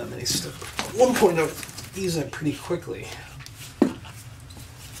made that many steps. At one point, these up pretty quickly.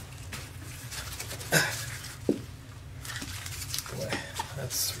 Boy,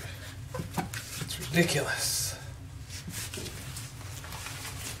 that's ridiculous.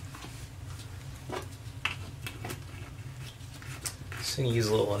 Just gonna use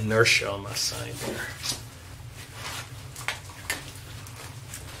a little inertia on my side here.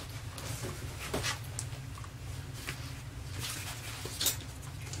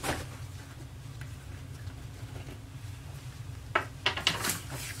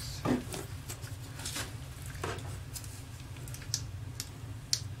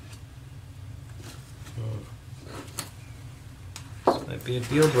 This might be a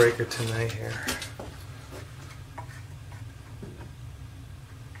deal breaker tonight here.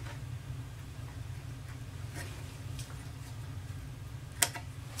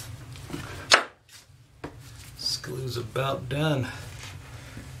 Glue's about done.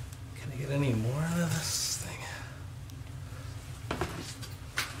 Can I get any more out of this thing?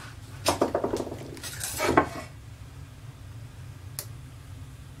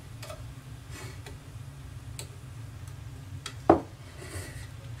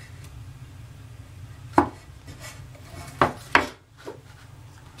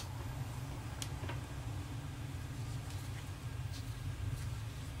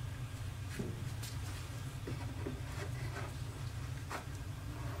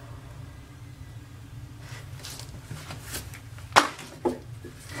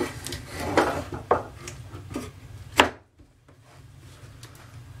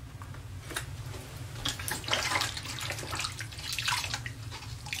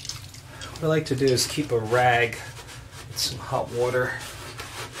 What I like to do is keep a rag with some hot water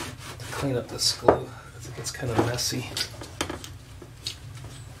to clean up this glue because it gets kind of messy.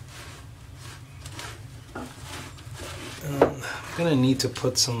 And I'm going to need to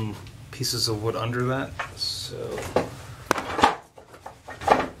put some pieces of wood under that, so let's do that.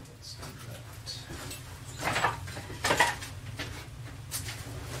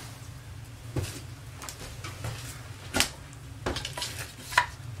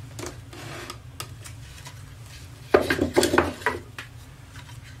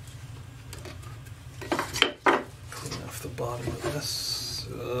 The bottom of this.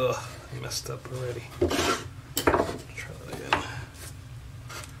 Ugh, I messed up already. Try that again.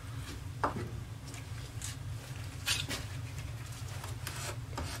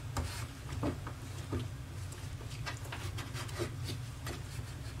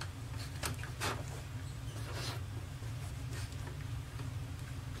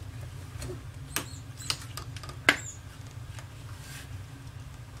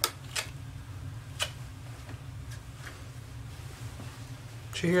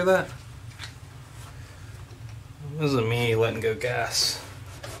 Did you hear that? It wasn't me letting go gas.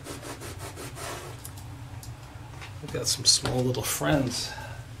 I've got some small little friends.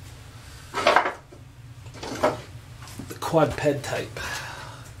 The quadped type.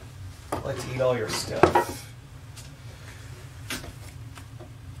 Like to eat all your stuff.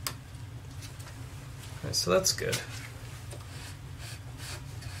 Alright, so that's good.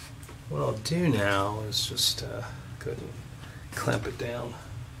 What I'll do now is just go ahead and clamp it down.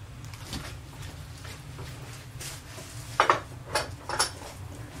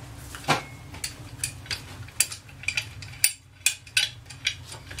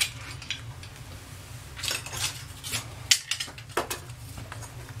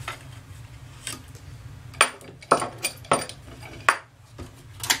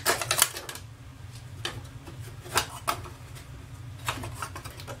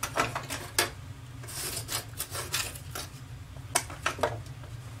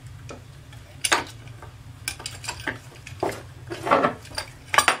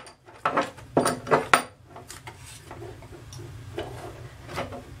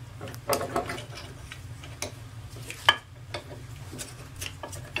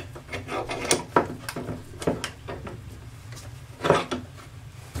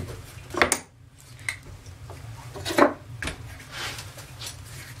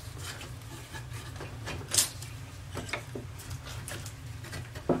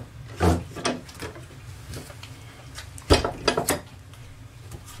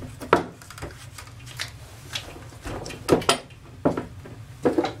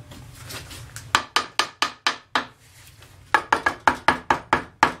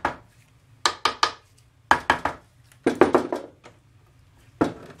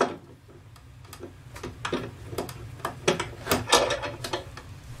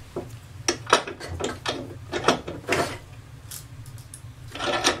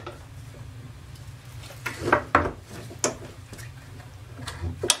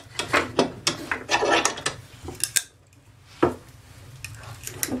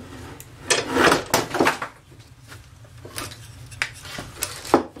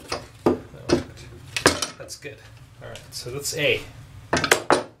 So that's A.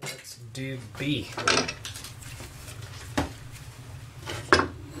 Let's do B.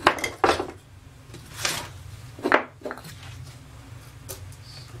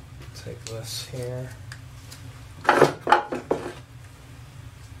 Take this here.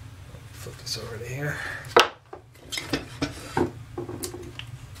 Flip this over to here.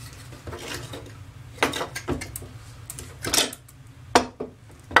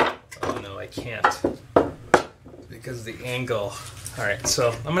 Oh no, I can't. Because of the angle. Alright,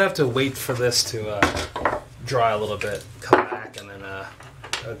 so I'm going to have to wait for this to dry a little bit, come back, and then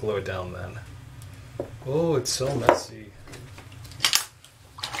I'll glue it down then. Oh, it's so messy.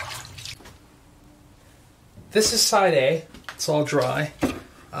 This is side A. It's all dry.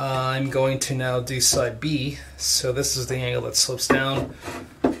 I'm going to now do side B. So this is the angle that slopes down.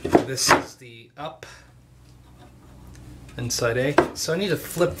 This is the up. And side A. So I need to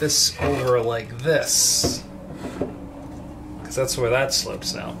flip this over like this. Because that's where that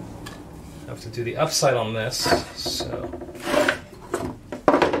slopes now. I have to do the upside on this. So.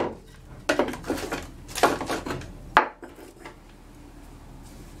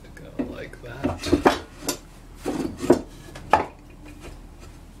 Go like that.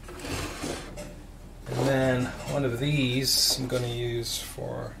 And then one of these I'm going to use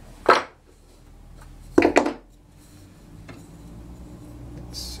for,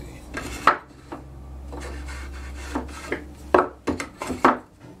 let's see.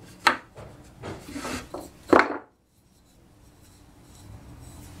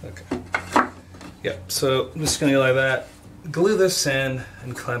 Okay. Yep, so I'm just going to go like that, glue this in,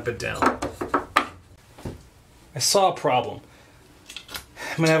 and clamp it down. I saw a problem.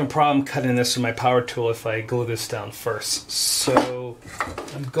 I'm going to have a problem cutting this with my power tool if I glue this down first. So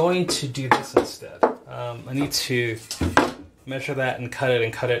I'm going to do this instead. I need to measure that and cut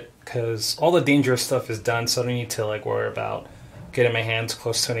it because all the dangerous stuff is done, so I don't need to like worry about getting my hands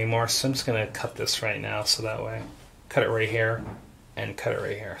close to it anymore. So I'm just going to cut this right now so that way. Cut it right here and cut it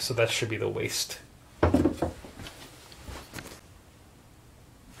right here. So that should be the waist. I'm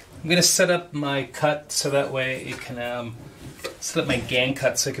going to set up my cut so that way it can set up my gang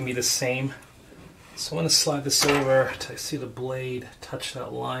cut so it can be the same. So I'm going to slide this over to see the blade touch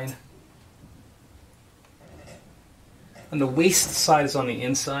that line. And the waist side is on the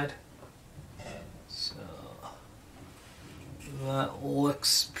inside. So that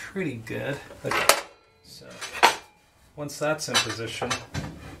looks pretty good. Okay. So once that's in position,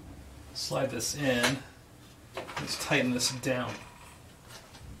 slide this in. Let's tighten this down.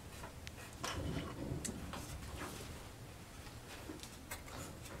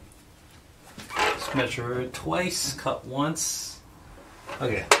 Measure it twice, cut once.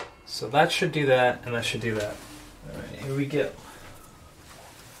 Okay, so that should do that, and that should do that. Alright, here we go.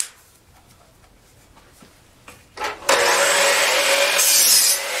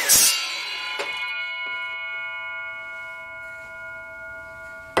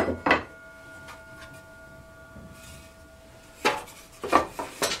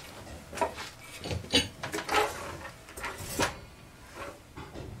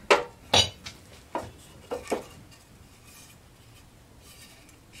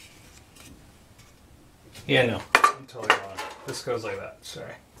 Yeah, no, I'm totally wrong. This goes like that,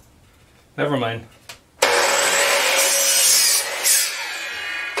 sorry. Never mind.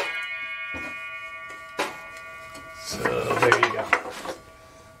 So, there you go.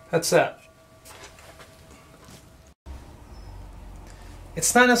 That's that.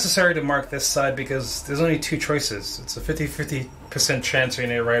 It's not necessary to mark this side because there's only two choices. It's a 50-50% chance you're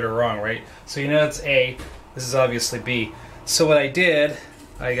going to get it right or wrong, right? So you know it's A, this is obviously B. So what I did,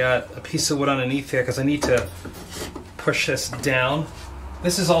 I got a piece of wood underneath here because I need to push this down.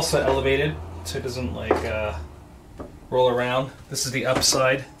 This is also elevated so it doesn't like roll around. This is the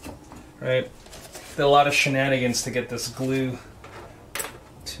upside, right? Did a lot of shenanigans to get this glue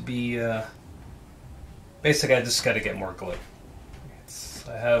to be basically I just got to get more glue.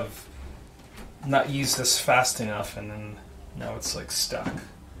 I have not used this fast enough and then now it's like stuck.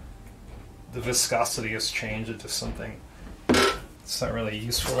 The viscosity has changed into something it's not really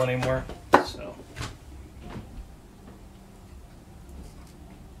useful anymore, so.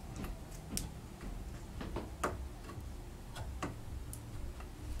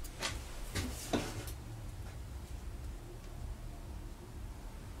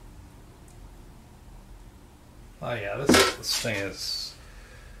 Oh yeah, this thing is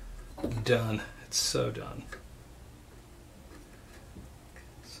done. It's so done.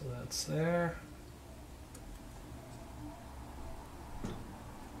 So that's there.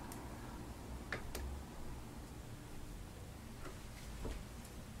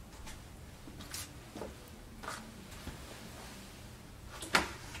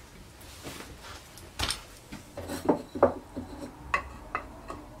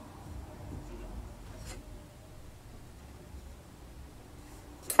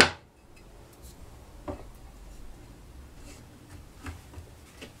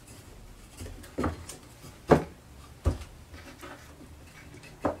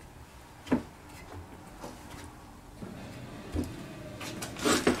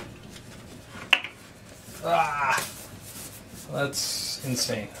 That's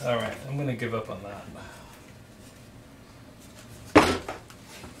insane. Alright, I'm going to give up on that.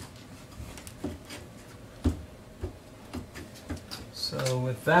 So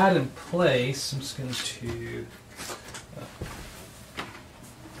with that in place, I'm just going to...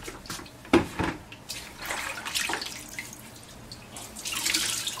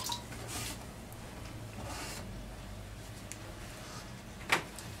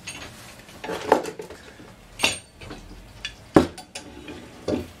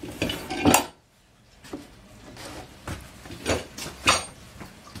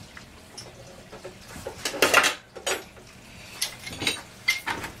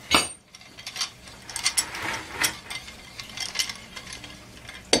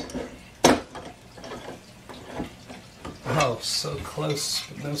 Oh, so close,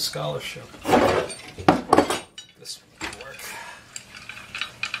 but no scholarship. This one will work.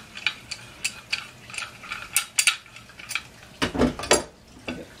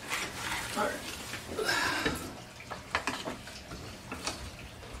 Yeah. All right. Okay.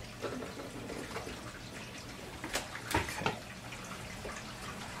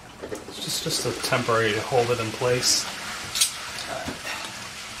 It's just a temporary to hold it in place.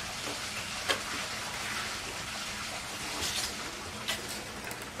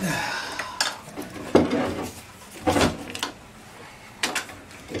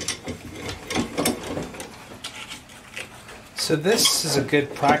 So this is a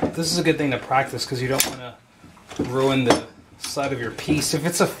good practice. This is a good thing to practice because you don't want to ruin the side of your piece. If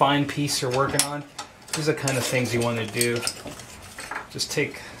it's a fine piece you're working on, these are the kind of things you want to do. Just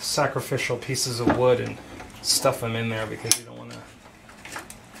take sacrificial pieces of wood and stuff them in there because you don't want to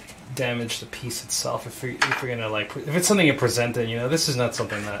damage the piece itself. If you're gonna like, if it's something you're presenting, you know, this is not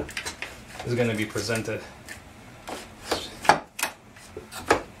something that is going to be presented.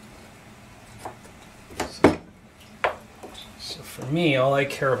 For me, all I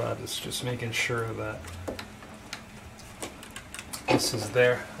care about is just making sure that this is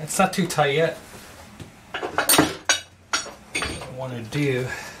there. It's not too tight yet. What I want to do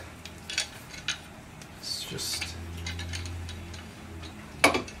is just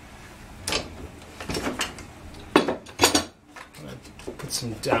put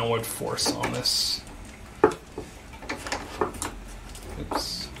some downward force on this.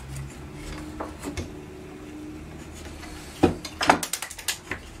 Oops.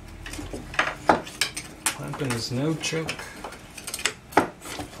 Clamping is no joke.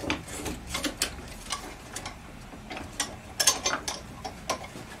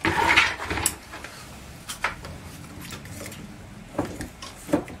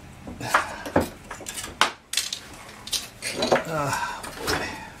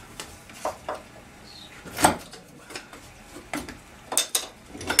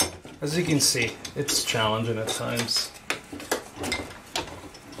 As you can see, it's challenging at times.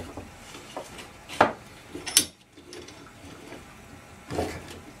 Okay.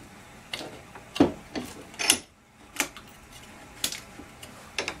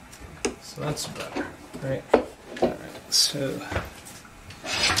 So that's better, right? All right. So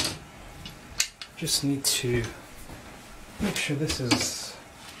just need to make sure this is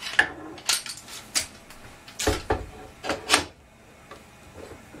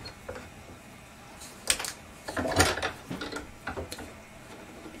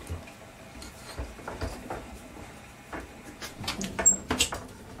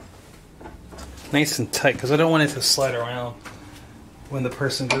nice and tight because I don't want it to slide around when the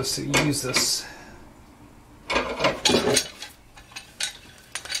person goes to use this.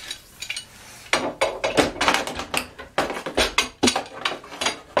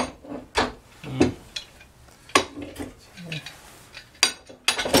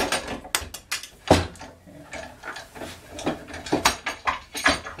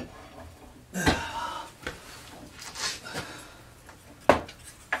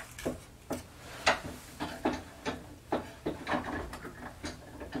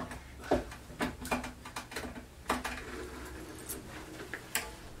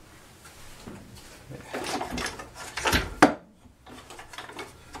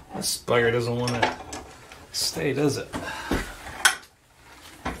 This bugger doesn't want to stay, does it?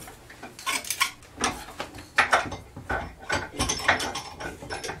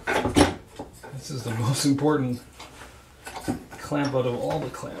 This is the most important clamp out of all the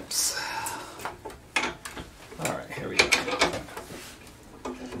clamps. Alright, here we go.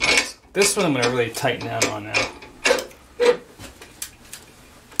 This one I'm going to really tighten down on now.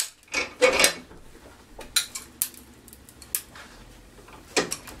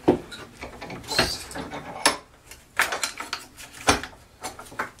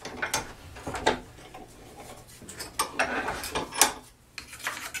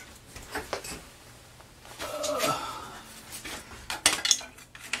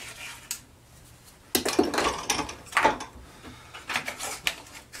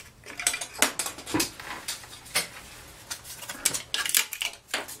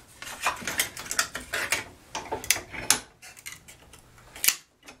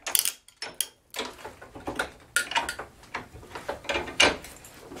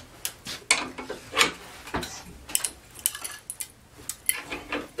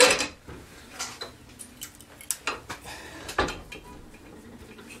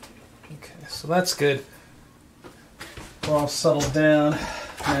 Okay, so that's good. We're all settled down.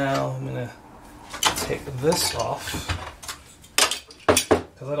 Now I'm going to take this off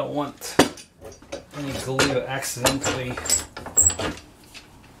because I don't want any glue to accidentally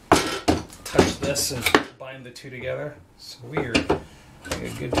touch this and bind the two together. It's weird.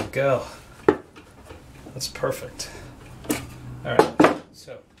 Okay, good to go. That's perfect. Alright,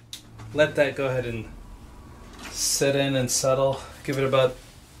 so let that go ahead and sit in and settle. Give it about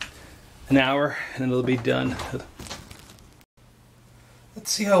an hour and it'll be done.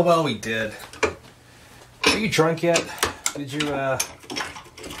 Let's see how well we did. Are you drunk yet? Did you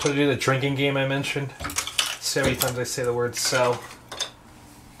put it in the drinking game I mentioned? See how many times I say the word so?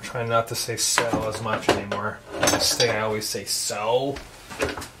 I'm trying not to say so as much anymore. I always say so.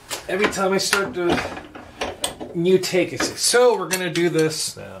 Every time I start to new take, I say, so we're going to do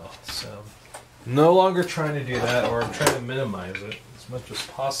this now. So no longer trying to do that, or I'm trying to minimize it as much as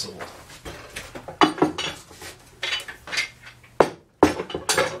possible.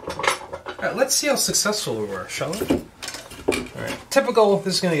 Alright, let's see how successful we were, shall we? Alright, typical,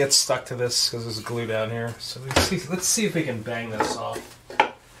 this is going to get stuck to this because there's glue down here. So let's see if we can bang this off.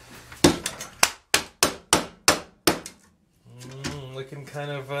 Looking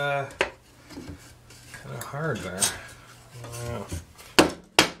kind of hard there. Wow.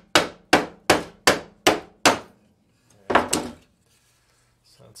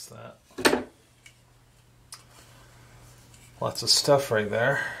 So that's that. Lots of stuff right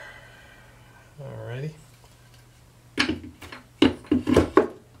there. Alrighty.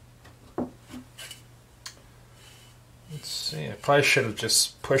 Let's see. I probably should have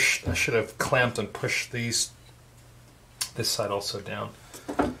just pushed. I should have clamped and pushed this side also down.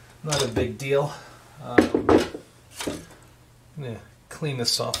 Not a big deal. Yeah, clean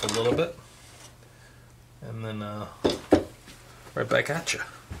this off a little bit, and then right back at you.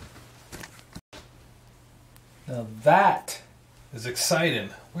 Now that is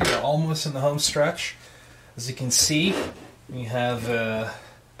exciting. We are almost in the home stretch. As you can see, we have,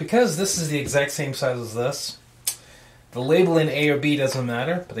 because this is the exact same size as this, the labeling A or B doesn't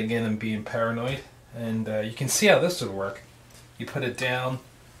matter, but again, I'm being paranoid. And you can see how this would work. You put it down,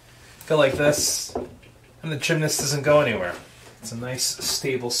 go like this, and the gymnast doesn't go anywhere. It's a nice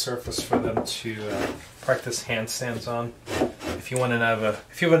stable surface for them to practice handstands on. If you want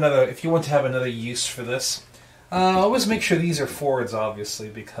to have another use for this, always make sure these are forwards, obviously,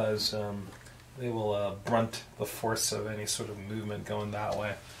 because they will brunt the force of any sort of movement going that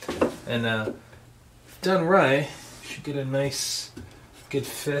way. And if done right, you should get a nice, good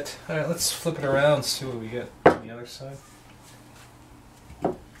fit. All right, let's flip it around and see what we get on the other side.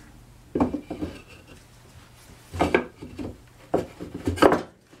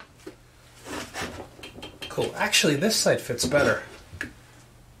 Cool. Actually, this side fits better.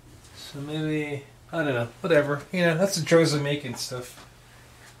 So maybe, I don't know, whatever. You know, that's the joys of making stuff.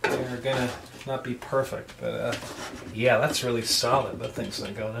 They're gonna not be perfect, but yeah, that's really solid. That thing's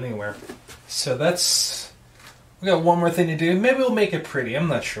not going anywhere. So that's, we got one more thing to do. Maybe we'll make it pretty. I'm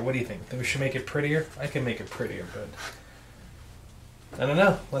not sure. What do you think? Think we should make it prettier? I can make it prettier, but I don't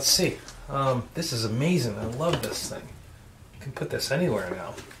know. Let's see. This is amazing. I love this thing. You can put this anywhere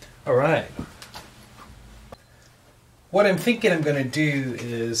now. All right. What I'm thinking I'm going to do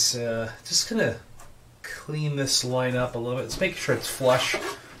is just going to clean this line up a little bit. Let's make sure it's flush.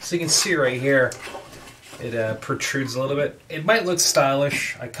 So you can see right here, it protrudes a little bit. It might look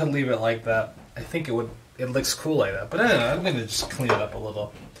stylish. I could leave it like that. I think it would. It looks cool like that. But I don't know. I'm going to just clean it up a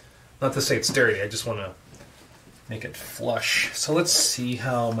little. Not to say it's dirty. I just want to make it flush. So let's see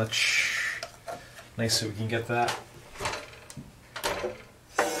how much nicer we can get that.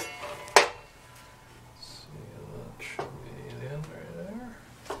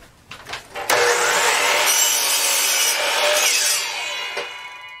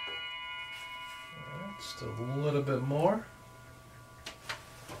 A little bit more.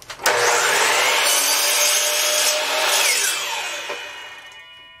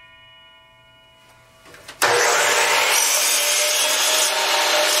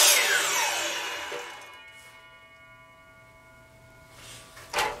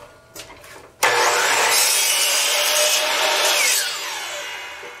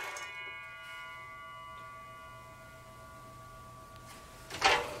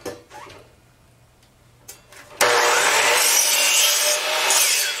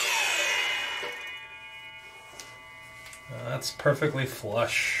 That's perfectly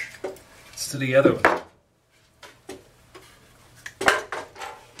flush. Let's do the other one.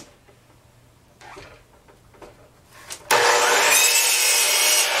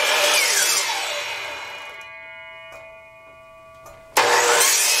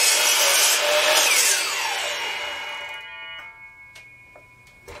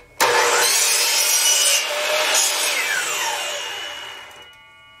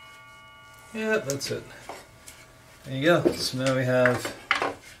 that? That's it. There you go. So now we have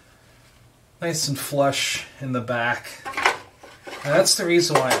nice and flush in the back. And that's the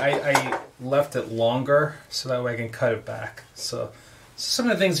reason why I left it longer, so that way I can cut it back. So some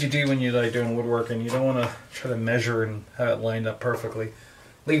of the things you do when you're like doing woodworking, you don't want to try to measure and have it lined up perfectly.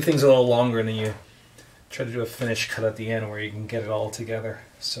 Leave things a little longer, and then you try to do a finish cut at the end where you can get it all together.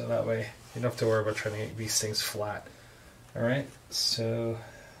 So that way you don't have to worry about trying to get these things flat. Alright, so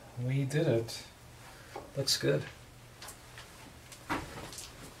we did it. Looks good.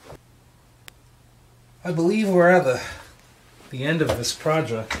 I believe we're at the end of this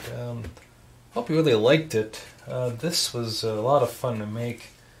project. Hope you really liked it. This was a lot of fun to make.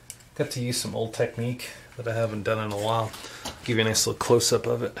 Got to use some old technique that I haven't done in a while. Give you a nice little close-up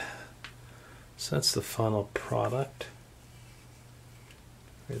of it. So that's the final product.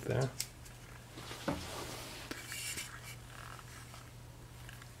 Right there.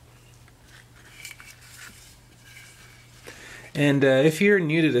 And if you're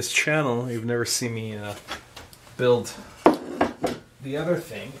new to this channel, you've never seen me build the other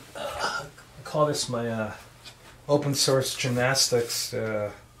thing. I call this my open source gymnastics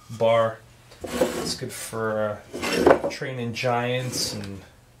bar. It's good for training giants and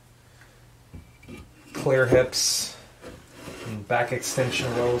clear hips and back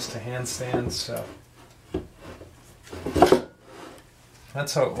extension rows to handstands. So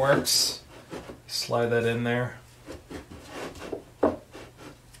that's how it works. Slide that in there.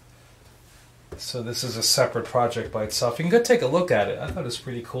 So this is a separate project by itself. You can go take a look at it. I thought it was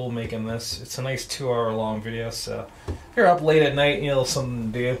pretty cool making this. It's a nice 2-hour long video, so if you're up late at night and you have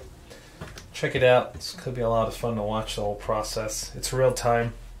something to do, check it out. It's could be a lot of fun to watch the whole process. It's real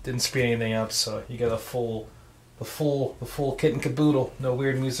time. Didn't speed anything up, so you get the full kit and caboodle. No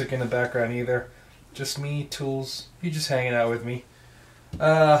weird music in the background either. Just me, tools. You just hanging out with me.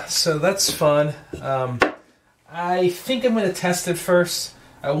 So that's fun. I think I'm going to test it first.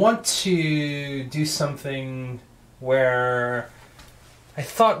 I want to do something where I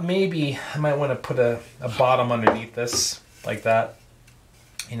thought maybe I might want to put a bottom underneath this, like that.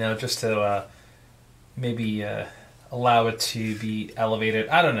 You know, just to maybe allow it to be elevated.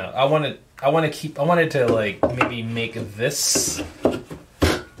 I don't know. I wanted to like maybe make this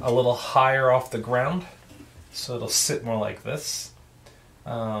a little higher off the ground, so it'll sit more like this.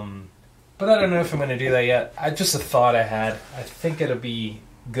 But I don't know if I'm going to do that yet. Just a thought I had. I think it'll be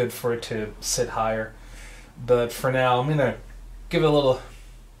good for it to sit higher, but for now I'm gonna give it a little,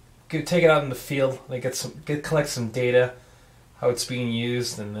 take it out in the field, like collect some data, how it's being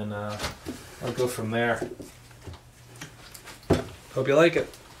used, and then I'll go from there. Hope you like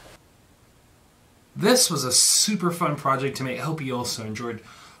it. This was a super fun project to make. I hope you also enjoyed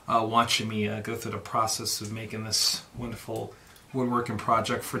watching me go through the process of making this wonderful woodworking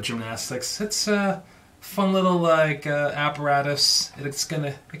project for gymnastics. It's fun little like apparatus. It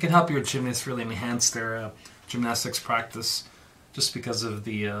can help your gymnasts really enhance their gymnastics practice, just because of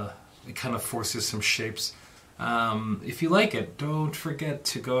it kind of forces some shapes. If you like it, don't forget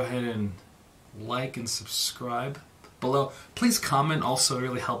to go ahead and like and subscribe below. Please comment. Also, it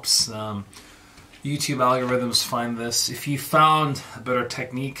really helps YouTube algorithms find this. If you found a better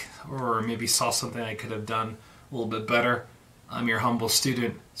technique, or maybe saw something I could have done a little bit better, I'm your humble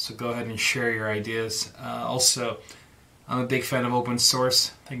student, so go ahead and share your ideas. Also, I'm a big fan of open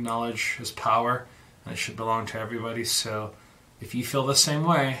source. I think knowledge is power, and it should belong to everybody. So if you feel the same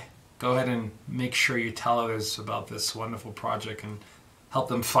way, go ahead and make sure you tell others about this wonderful project and help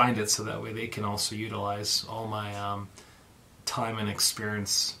them find it, so that way they can also utilize all my time and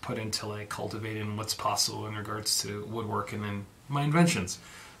experience put into like cultivating what's possible in regards to woodworking and my inventions.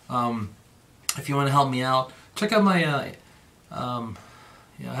 If you want to help me out, check out my I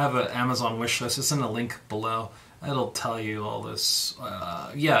have an Amazon wish list. It's in the link below. It'll tell you all this.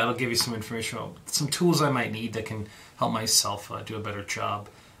 It'll give you some information about some tools I might need that can help myself do a better job.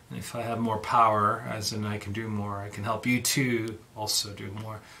 And if I have more power, as in I can do more, I can help you too also do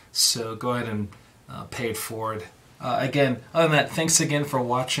more. So go ahead and pay it forward. Again, other than that, thanks again for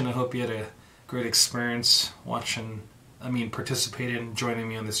watching. I hope you had a great experience participating, joining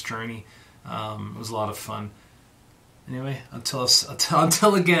me on this journey. It was a lot of fun. Anyway, until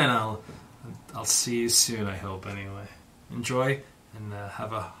again, I'll see you soon, I hope. Anyway, enjoy and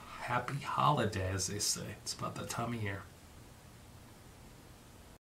have a happy holiday, as they say. It's about that time of year.